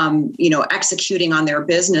 executing on their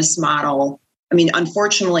business model,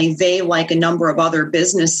 unfortunately, they, like a number of other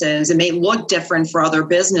businesses, it may look different for other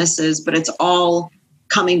businesses, but it's all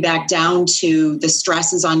coming back down to the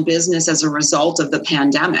stresses on business as a result of the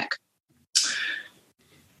pandemic.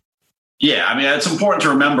 Yeah, it's important to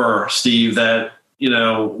remember, Steve, that,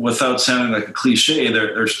 without sounding like a cliche,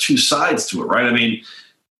 there's two sides to it, right?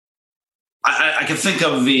 I can think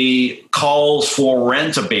of the calls for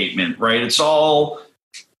rent abatement, right? It's all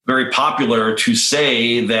very popular to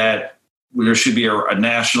say that there should be a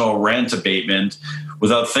national rent abatement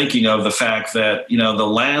without thinking of the fact that, the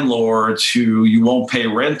landlords who you won't pay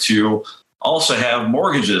rent to also have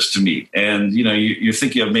mortgages to meet. And, you're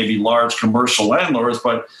thinking of maybe large commercial landlords,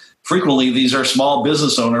 but frequently these are small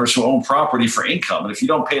business owners who own property for income. And if you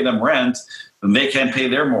don't pay them rent, then they can't pay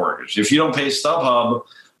their mortgage. If you don't pay StubHub,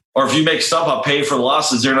 or if you make StubHub pay for the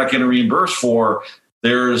losses they're not getting reimbursed for,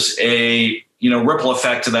 there's a, ripple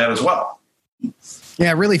effect to that as well.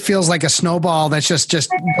 Yeah, it really feels like a snowball that's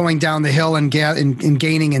just going down the hill and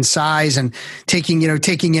gaining in size and taking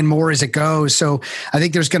in more as it goes. So I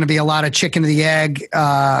think there's going to be a lot of chicken and the egg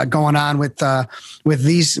going on with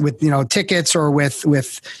tickets or with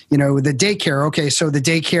the daycare. Okay, so the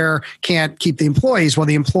daycare can't keep the employees. Well,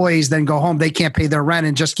 the employees then go home. They can't pay their rent,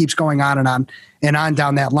 and just keeps going on and on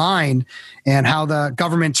down that line. And how the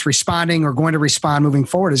government's responding or going to respond moving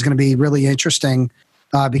forward is going to be really interesting.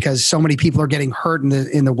 Because so many people are getting hurt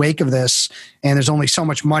in the wake of this, and there's only so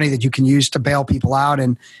much money that you can use to bail people out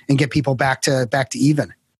and get people back to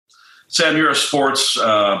even. Sam, you're a sports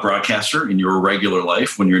broadcaster in your regular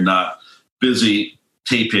life when you're not busy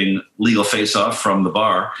taping Legal Face Off from the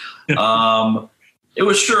bar. It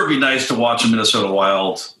would sure be nice to watch a Minnesota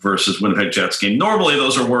Wild versus Winnipeg Jets game. Normally,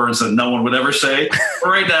 those are words that no one would ever say. But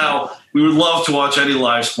right now, we would love to watch any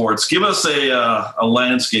live sports. Give us a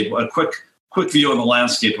landscape, a quick view on the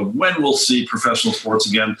landscape of when we'll see professional sports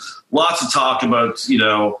again. Lots of talk about,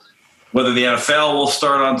 whether the NFL will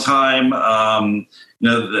start on time.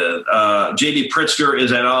 J.D. Pritzker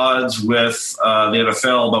is at odds with the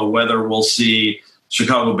NFL about whether we'll see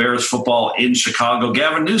Chicago Bears football in Chicago.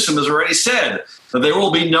 Gavin Newsom has already said that there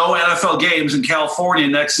will be no NFL games in California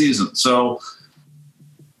next season. So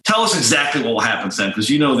tell us exactly what will happen, Sam, because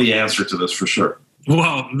you know the answer to this for sure.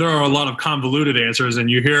 Well, there are a lot of convoluted answers, and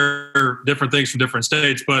you hear different things from different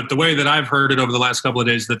states. But the way that I've heard it over the last couple of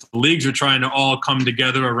days, that the leagues are trying to all come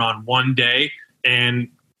together around one day. And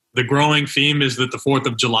the growing theme is that the 4th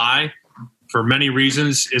of July, for many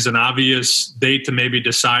reasons, is an obvious date to maybe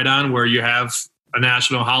decide on, where you have a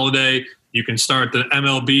national holiday. You can start the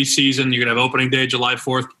MLB season. You could have opening day, July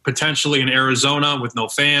 4th, potentially in Arizona with no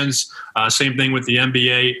fans. Same thing with the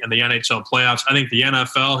NBA and the NHL playoffs. I think the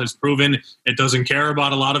NFL has proven it doesn't care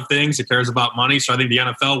about a lot of things. It cares about money. So I think the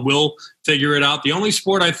NFL will figure it out. The only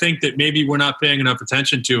sport I think that maybe we're not paying enough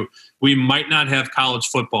attention to, we might not have college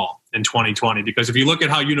football in 2020. Because if you look at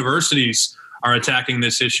how universities are attacking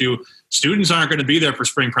this issue, students aren't going to be there for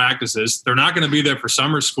spring practices. They're not going to be there for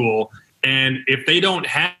summer school. And if they don't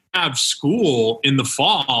have school in the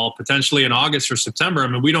fall, potentially in August or September, I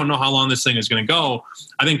mean, we don't know how long this thing is going to go.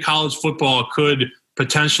 I think college football could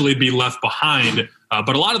potentially be left behind.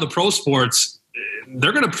 But a lot of the pro sports,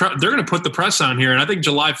 they're going to put the press on here. And I think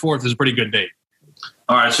July 4th is a pretty good date.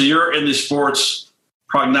 All right. So you're in the sports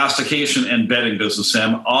prognostication and betting business,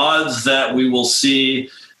 Sam. Odds that we will see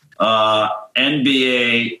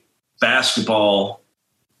NBA basketball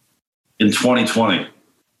in 2020.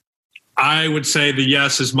 I would say the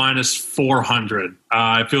yes is minus 400.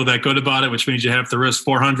 I feel that good about it, which means you have to risk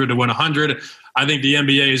 400 to win 100. I think the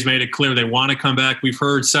NBA has made it clear they want to come back. We've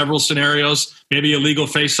heard several scenarios, maybe a legal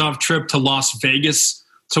face-off trip to Las Vegas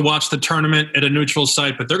to watch the tournament at a neutral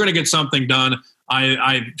site, but they're going to get something done.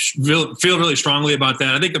 I feel really strongly about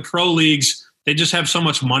that. I think the pro leagues, they just have so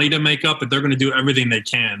much money to make up that they're going to do everything they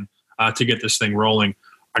can to get this thing rolling.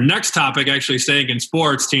 Our next topic, actually staying in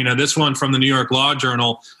sports, Tina, this one from the New York Law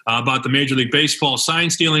Journal about the Major League Baseball sign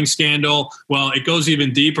stealing scandal. Well, it goes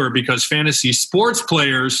even deeper because fantasy sports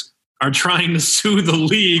players are trying to sue the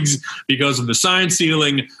leagues because of the sign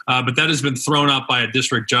stealing, but that has been thrown out by a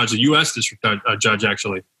district judge, a U.S. district judge,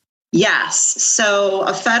 actually. Yes. So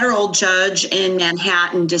a federal judge in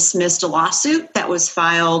Manhattan dismissed a lawsuit that was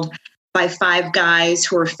filed by 5 guys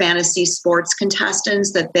who were fantasy sports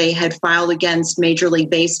contestants that they had filed against Major League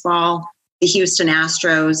Baseball, the Houston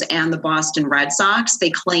Astros, and the Boston Red Sox. They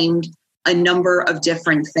claimed a number of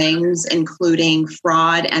different things, including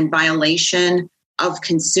fraud and violation of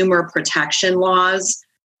consumer protection laws.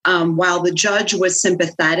 While the judge was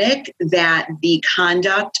sympathetic that the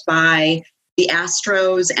conduct by the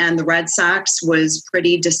Astros and the Red Sox was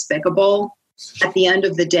pretty despicable, at the end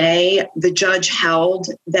of the day, the judge held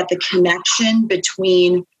that the connection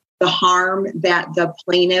between the harm that the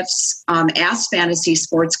plaintiffs as fantasy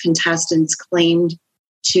sports contestants claimed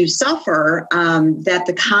to suffer, that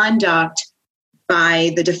the conduct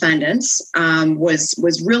by the defendants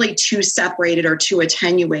was really too separated or too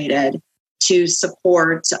attenuated to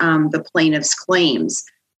support the plaintiffs' claims.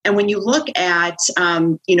 And when you look at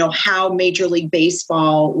how Major League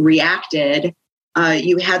Baseball reacted,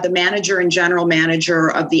 you had the manager and general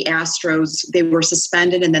manager of the Astros. They were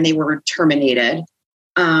suspended and then they were terminated.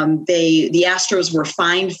 The Astros were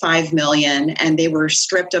fined $5 million and they were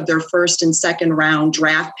stripped of their first and second round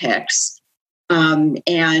draft picks. And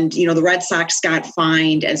the Red Sox got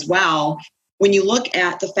fined as well. When you look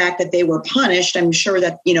at the fact that they were punished, I'm sure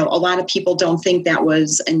that, a lot of people don't think that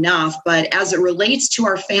was enough. But as it relates to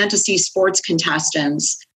our fantasy sports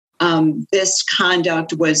contestants, this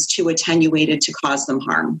conduct was too attenuated to cause them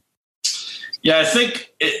harm. Yeah, I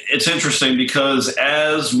think it's interesting because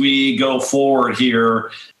as we go forward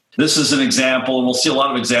here, this is an example, and we'll see a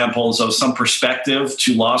lot of examples of some perspective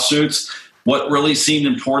to lawsuits. What really seemed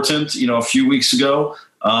important, a few weeks ago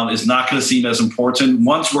is not going to seem as important.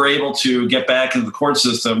 Once we're able to get back into the court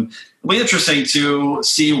system, it'll be interesting to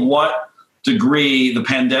see what degree the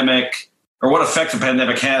pandemic or what effect the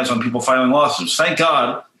pandemic has on people filing lawsuits. Thank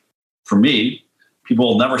God, for me, people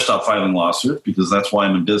will never stop filing lawsuits because that's why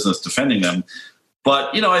I'm in business defending them.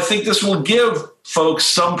 But, I think this will give folks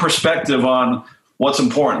some perspective on what's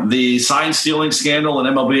important. The sign stealing scandal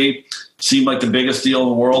in MLB seemed like the biggest deal in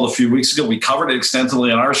the world a few weeks ago. We covered it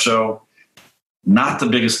extensively on our show. Not the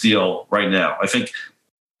biggest deal right now. I think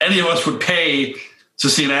any of us would pay to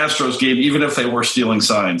see an Astros game, even if they were stealing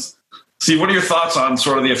signs. Steve, what are your thoughts on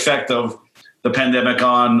sort of the effect of the pandemic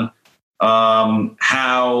on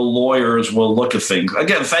how lawyers will look at things?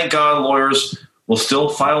 Again, thank God lawyers will still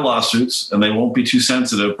file lawsuits and they won't be too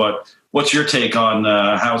sensitive. But what's your take on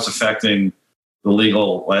how it's affecting the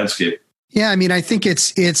legal landscape? Yeah, I mean, I think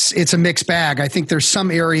it's a mixed bag. I think there's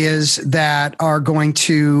some areas that are going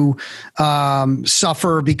to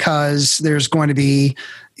suffer because there's going to be,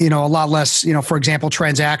 a lot less, for example,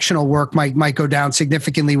 transactional work might go down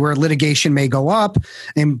significantly, where litigation may go up,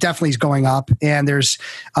 and definitely is going up. And there's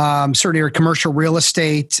certain area commercial real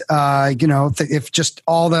estate, if just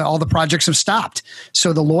all the projects have stopped.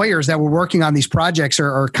 So the lawyers that were working on these projects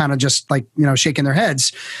are kind of just like, shaking their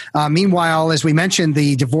heads. Meanwhile, as we mentioned,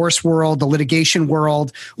 the divorce world, the litigation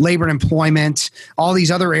world, labor and employment, all these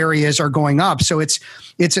other areas are going up. So it's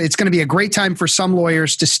going to be a great time for some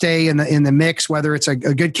lawyers to stay in the mix, whether it's a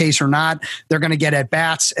good case or not. They're going to get at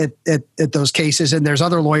bats at those cases. And there's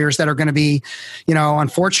other lawyers that are going to be,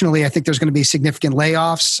 unfortunately, I think there's going to be significant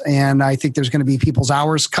layoffs, and I think there's going to be people's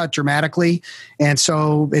hours cut dramatically. And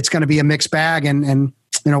so it's going to be a mixed bag, and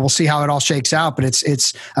we'll see how it all shakes out. But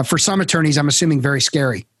it's for some attorneys, I'm assuming, very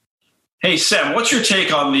scary. Hey, Sam, what's your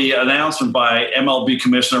take on the announcement by MLB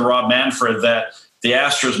Commissioner Rob Manfred that the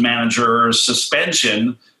Astros manager's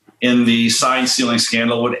suspension in the sign-stealing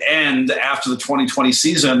scandal would end after the 2020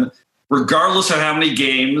 season, regardless of how many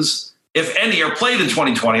games, if any, are played in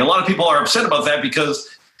 2020? A lot of people are upset about that because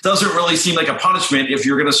it doesn't really seem like a punishment if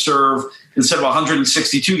you're going to serve, instead of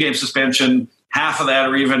 162-game suspension, half of that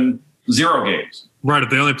or even 0 games. Right.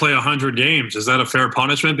 If they only play 100 games, is that a fair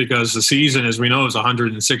punishment? Because the season, as we know, is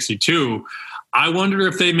 162. I wonder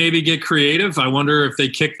if they maybe get creative. I wonder if they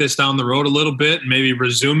kick this down the road a little bit and maybe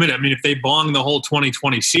resume it. I mean, if they bong the whole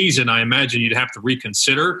 2020 season, I imagine you'd have to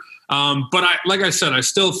reconsider. But like I said, I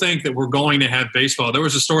still think that we're going to have baseball. There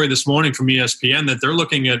was a story this morning from ESPN that they're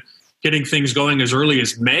looking at getting things going as early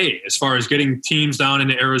as May, as far as getting teams down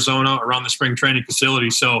into Arizona around the spring training facility.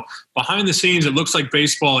 So behind the scenes, it looks like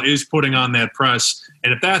baseball is putting on that press.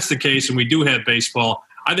 And if that's the case, and we do have baseball,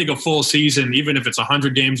 I think a full season, even if it's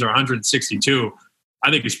 100 games or 162,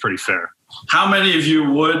 I think is pretty fair. How many of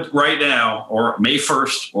you would right now, or May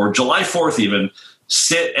 1st or July 4th even,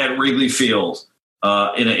 sit at Wrigley Field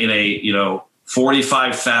in a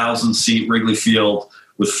 45,000 seat Wrigley Field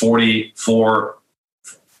with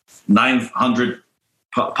 900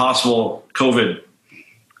 possible COVID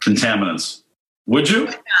contaminants? Would you?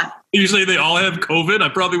 Usually they all have COVID. I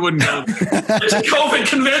probably wouldn't go. It's a COVID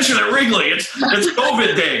convention at Wrigley. It's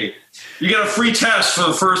COVID day. You get a free test for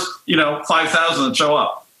the first, 5,000 that show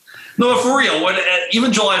up. No, for real.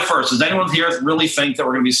 Even July 1st, does anyone here really think that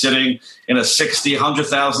we're going to be sitting in a 60,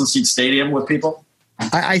 100,000 seat stadium with people?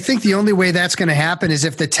 I think the only way that's going to happen is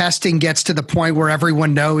if the testing gets to the point where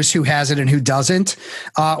everyone knows who has it and who doesn't,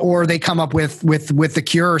 or they come up with the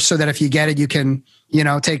cure so that if you get it, you can,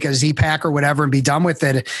 take a Z-Pack or whatever and be done with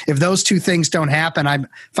it. If those two things don't happen, I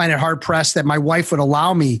find it hard pressed that my wife would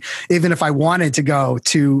allow me, even if I wanted to go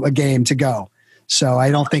to a game, to go. So I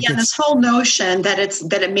don't think this whole notion that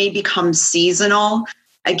it may become seasonal.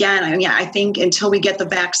 Again, I think until we get the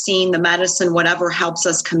vaccine, the medicine, whatever helps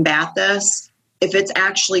us combat this, if it's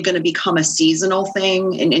actually going to become a seasonal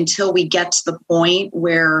thing, and until we get to the point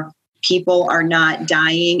where people are not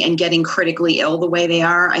dying and getting critically ill the way they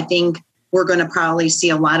are, I think we're going to probably see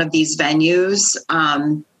a lot of these venues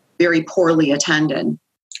very poorly attended.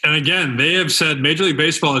 And again, they have said, Major League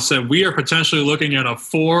Baseball has said, we are potentially looking at a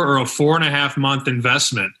 4 or a 4.5 month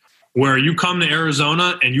investment where you come to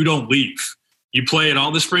Arizona and you don't leave. You play at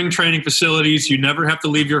all the spring training facilities. You never have to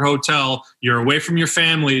leave your hotel. You're away from your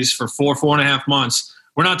families for 4.5 months.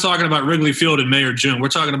 We're not talking about Wrigley Field in May or June. We're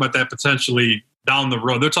talking about that potentially down the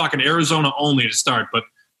road. They're talking Arizona only to start. But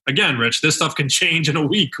again, Rich, this stuff can change in a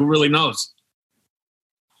week. Who really knows?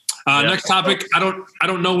 Next topic. I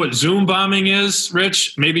don't know what Zoom bombing is,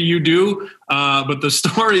 Rich. Maybe you do. But the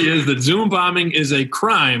story is that Zoom bombing is a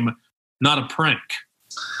crime, not a prank.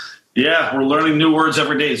 Yeah, we're learning new words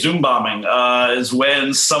every day. Zoom bombing is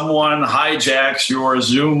when someone hijacks your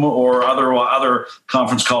Zoom or other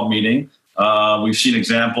conference call meeting. We've seen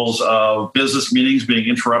examples of business meetings being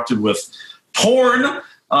interrupted with porn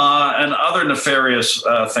and other nefarious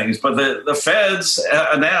things. But the feds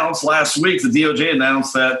announced last week, the DOJ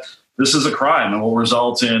announced that this is a crime and will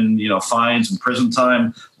result in fines and prison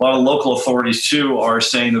time. A lot of local authorities, too, are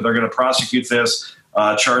saying that they're going to prosecute this.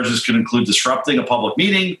 Charges could include disrupting a public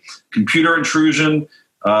meeting, computer intrusion,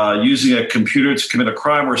 using a computer to commit a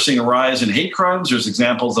crime. We're seeing a rise in hate crimes. There's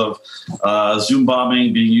examples of Zoom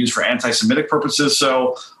bombing being used for anti-Semitic purposes.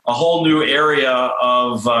 So a whole new area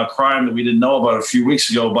of crime that we didn't know about a few weeks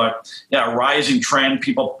ago. But yeah, a rising trend,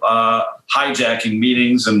 people hijacking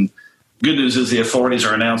meetings. And good news is the authorities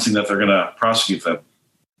are announcing that they're going to prosecute them.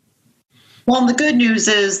 Well, the good news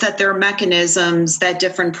is that there are mechanisms that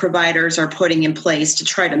different providers are putting in place to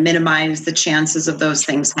try to minimize the chances of those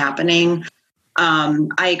things happening.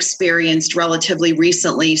 I experienced relatively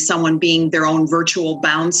recently someone being their own virtual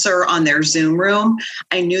bouncer on their Zoom room.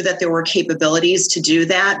 I knew that there were capabilities to do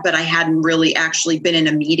that, but I hadn't really actually been in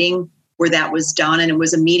a meeting where that was done. And it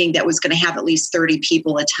was a meeting that was going to have at least 30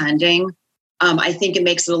 people attending. I think it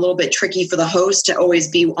makes it a little bit tricky for the host to always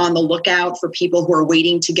be on the lookout for people who are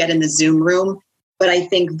waiting to get in the Zoom room. But I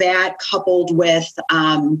think that coupled with,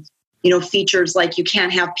 features like you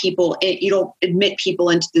can't have people, you don't admit people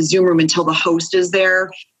into the Zoom room until the host is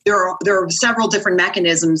there. There are several different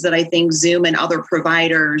mechanisms that I think Zoom and other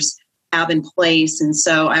providers have in place. And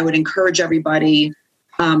so I would encourage everybody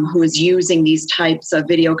who is using these types of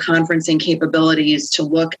video conferencing capabilities to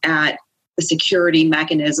look at the security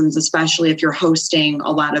mechanisms, especially if you're hosting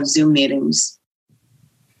a lot of Zoom meetings.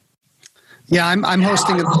 Yeah, I'm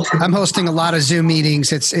hosting a lot of Zoom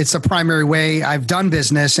meetings. It's a primary way I've done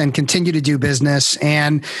business and continue to do business.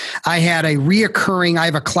 And I had I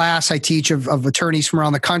have a class I teach of attorneys from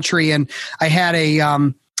around the country, and I had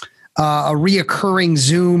a reoccurring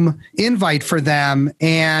Zoom invite for them.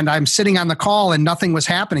 And I'm sitting on the call and nothing was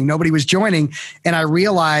happening. Nobody was joining. And I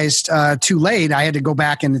realized too late, I had to go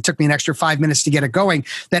back, and it took me an extra 5 minutes to get it going,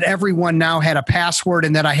 that everyone now had a password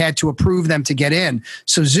and that I had to approve them to get in.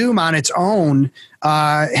 So Zoom on its own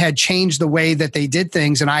had changed the way that they did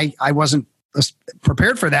things. And I wasn't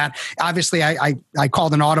prepared for that. Obviously, I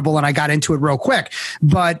called an audible and I got into it real quick.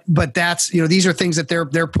 But that's, these are things that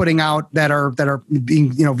they're putting out that are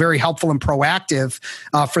being, very helpful and proactive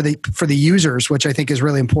for the users, which I think is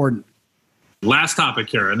really important. Last topic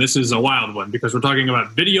here, and this is a wild one because we're talking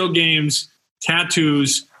about video games,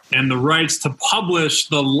 tattoos, and the rights to publish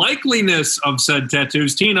the likeliness of said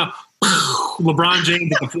tattoos. Tina, LeBron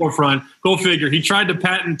James at the forefront. Go figure. He tried to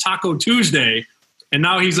patent Taco Tuesday, and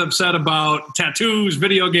now he's upset about tattoos,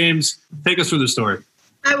 video games. Take us through the story.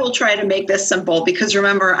 I will try to make this simple because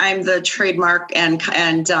remember, I'm the trademark and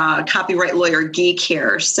copyright lawyer geek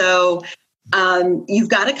here. So you've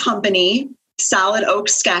got a company, Solid Oak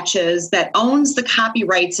Sketches, that owns the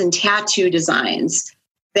copyrights and tattoo designs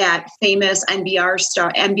that famous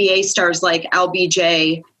NBA stars like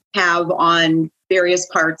LBJ have on various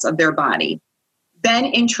parts of their body. Then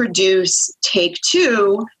introduce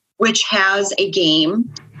Take-Two, which has a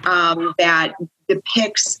game that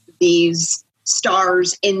depicts these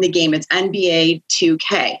stars in the game. It's NBA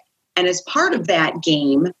 2K. And as part of that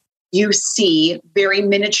game, you see very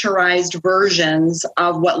miniaturized versions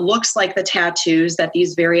of what looks like the tattoos that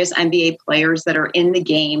these various NBA players that are in the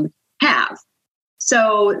game have.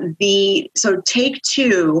 So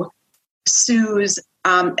Take-Two sues,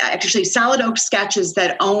 actually Solid Oak Sketches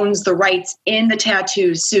that owns the rights in the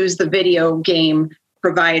tattoos sues the video game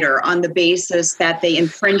provider on the basis that they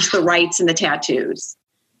infringed the rights in the tattoos.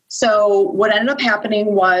 So what ended up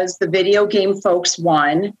happening was the video game folks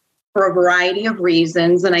won for a variety of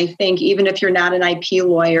reasons. And I think even if you're not an IP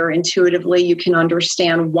lawyer, intuitively you can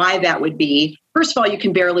understand why that would be. First of all, you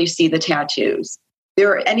can barely see the tattoos.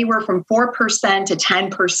 They're anywhere from 4% to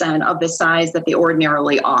 10% of the size that they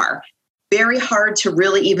ordinarily are. Very hard to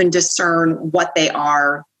really even discern what they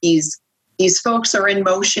are. These folks are in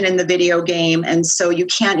motion in the video game, and so you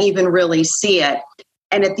can't even really see it.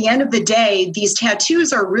 And at the end of the day, these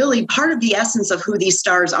tattoos are really part of the essence of who these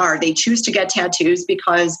stars are. They choose to get tattoos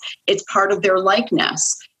because it's part of their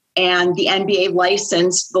likeness. And the NBA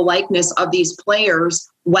licensed the likeness of these players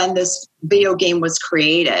when this video game was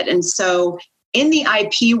created. And so in the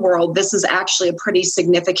IP world, this is actually a pretty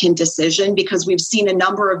significant decision because we've seen a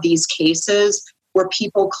number of these cases where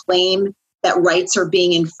people claim that rights are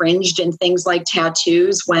being infringed in things like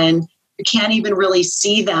tattoos when you can't even really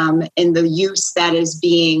see them in the use that is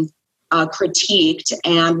being critiqued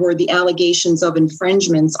and where the allegations of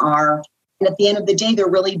infringements are. And at the end of the day, they're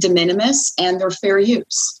really de minimis and they're fair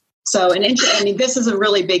use. So this is a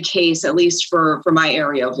really big case, at least for my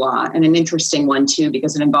area of law, and an interesting one too,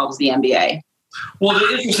 because it involves the NBA. Well,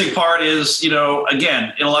 the interesting part is,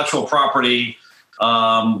 again, intellectual property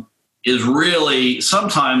is really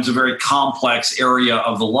sometimes a very complex area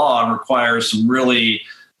of the law and requires some really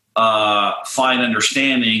fine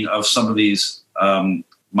understanding of some of these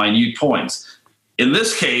minute points. In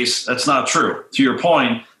this case, that's not true. To your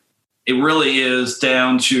point, it really is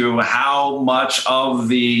down to how much of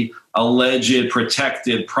the alleged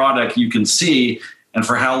protected product you can see and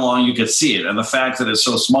for how long you can see it. And the fact that it's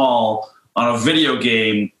so small on a video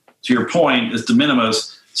game, to your point, is de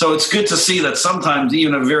minimis. So it's good to see that sometimes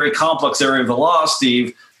even a very complex area of the law,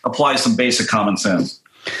 Steve, applies some basic common sense.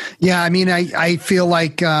 Yeah, I mean, I feel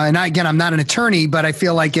like, and again, I'm not an attorney, but I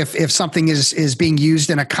feel like if something is being used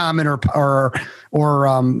in a common or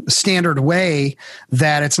standard way,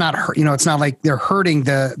 that it's not, it's not like they're hurting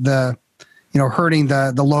the hurting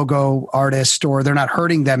the logo artist, or they're not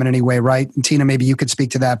hurting them in any way, right? And Tina, maybe you could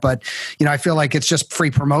speak to that, but I feel like it's just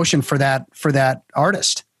free promotion for that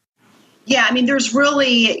artist. Yeah, I mean, there's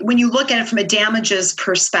really, when you look at it from a damages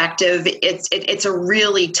perspective, it's a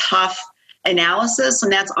really tough analysis,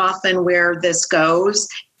 and that's often where this goes.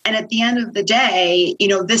 And at the end of the day,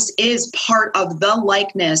 this is part of the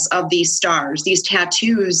likeness of these stars. These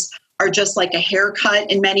tattoos are just like a haircut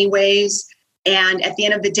in many ways. And at the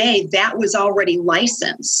end of the day, that was already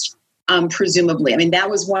licensed, presumably. I mean, that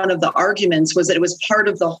was one of the arguments, was that it was part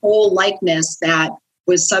of the whole likeness that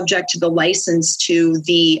was subject to the license to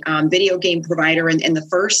the video game provider in the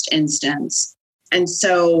first instance. And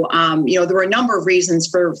so, there were a number of reasons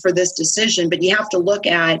for this decision, but you have to look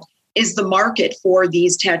at, is the market for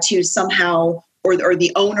these tattoos somehow, or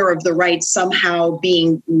the owner of the rights somehow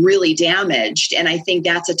being really damaged? And I think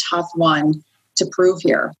that's a tough one to prove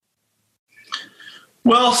here.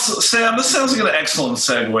 Well, Sam, this sounds like an excellent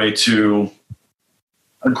segue to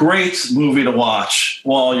a great movie to watch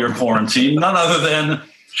while you're quarantined. None other than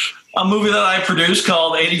a movie that I produced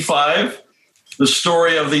called 85, the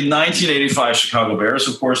story of the 1985 Chicago Bears,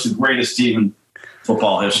 of course, the greatest team in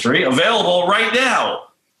football history, available right now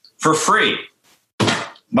for free.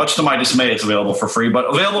 Much to my dismay, it's available for free, but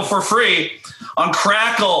available for free on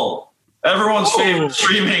Crackle, everyone's favorite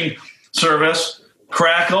streaming service.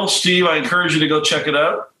 Crackle. Steve, I encourage you to go check it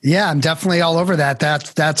out. Yeah, I'm definitely all over that.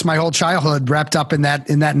 That's my whole childhood wrapped up in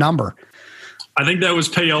that number. I think that was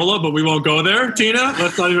payola, but we won't go there, Tina.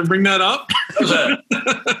 Let's not even bring that up. That was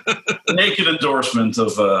a naked endorsement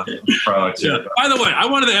of product. Yeah. By the way, I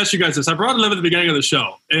wanted to ask you guys this. I brought it up at the beginning of the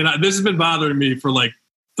show, and this has been bothering me for like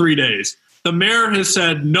 3 days. The mayor has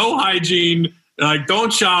said no hygiene, like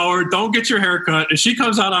don't shower, don't get your hair cut, and she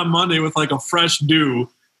comes out on Monday with like a fresh do.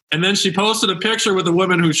 And then she posted a picture with a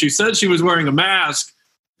woman who she said she was wearing a mask.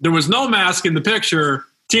 There was no mask in the picture.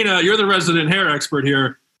 Tina, you're the resident hair expert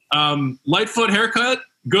here. Lightfoot haircut,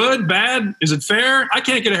 good, bad? Is it fair? I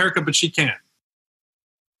can't get a haircut, but she can.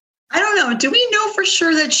 I don't know. Do we know for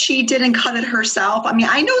sure that she didn't cut it herself? I mean,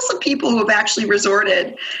 I know some people who have actually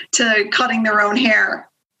resorted to cutting their own hair.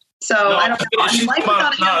 So no, I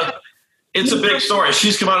don't know. It's a big story.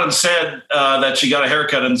 She's come out and said that she got a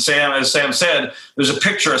haircut, and as Sam said, there's a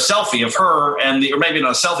picture, a selfie of her, or maybe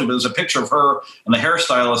not a selfie, but there's a picture of her and the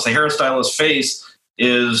hairstylist. The hairstylist's face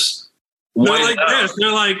is whited out. This.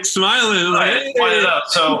 They're like smiling. Right, like, whited out.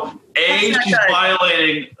 So A, she's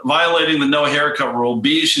violating the no haircut rule.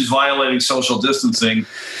 B, she's violating social distancing.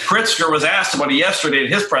 Pritzker was asked about it yesterday at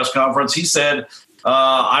his press conference. He said,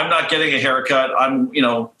 I'm not getting a haircut. I'm,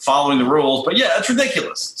 following the rules. But yeah, it's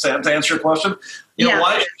ridiculous. Sam, to answer your question,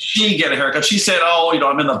 why should she get a haircut? She said,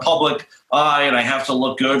 I'm in the public eye and I have to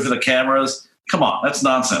look good for the cameras. Come on, that's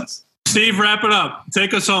nonsense. Steve, wrap it up.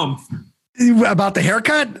 Take us home. About the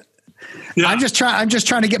haircut? Yeah. I'm just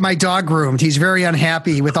trying to get my dog groomed. He's very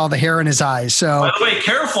unhappy with all the hair in his eyes. So, by the way,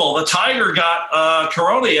 careful. The tiger got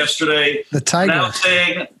corona yesterday. The tiger now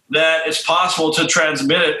saying that it's possible to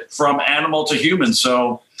transmit it from animal to human.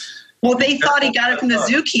 So, well, they thought he got it from the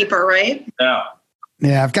zookeeper, right? Yeah.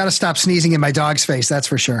 Yeah, I've got to stop sneezing in my dog's face. That's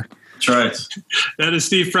for sure. That's right. That is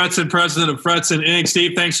Steve Fretzen, president of Fretzen Inc.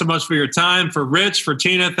 Steve, thanks so much for your time. For Rich, for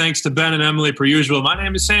Tina, thanks to Ben and Emily per usual. My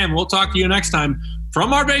name is Sam. We'll talk to you next time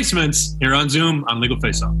from our basements here on Zoom on Legal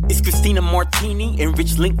Face Off. It's Christina Martini and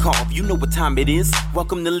Rich Linkoff. You know what time it is.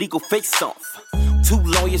 Welcome to Legal Face Off. Two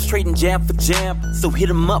lawyers trading jab for jab, so hit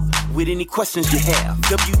them up with any questions you have.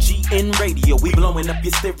 WGN Radio, we blowing up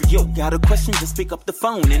your stereo. Got a question, just pick up the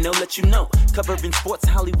phone and they'll let you know. Covering sports,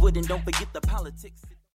 Hollywood, and don't forget the politics.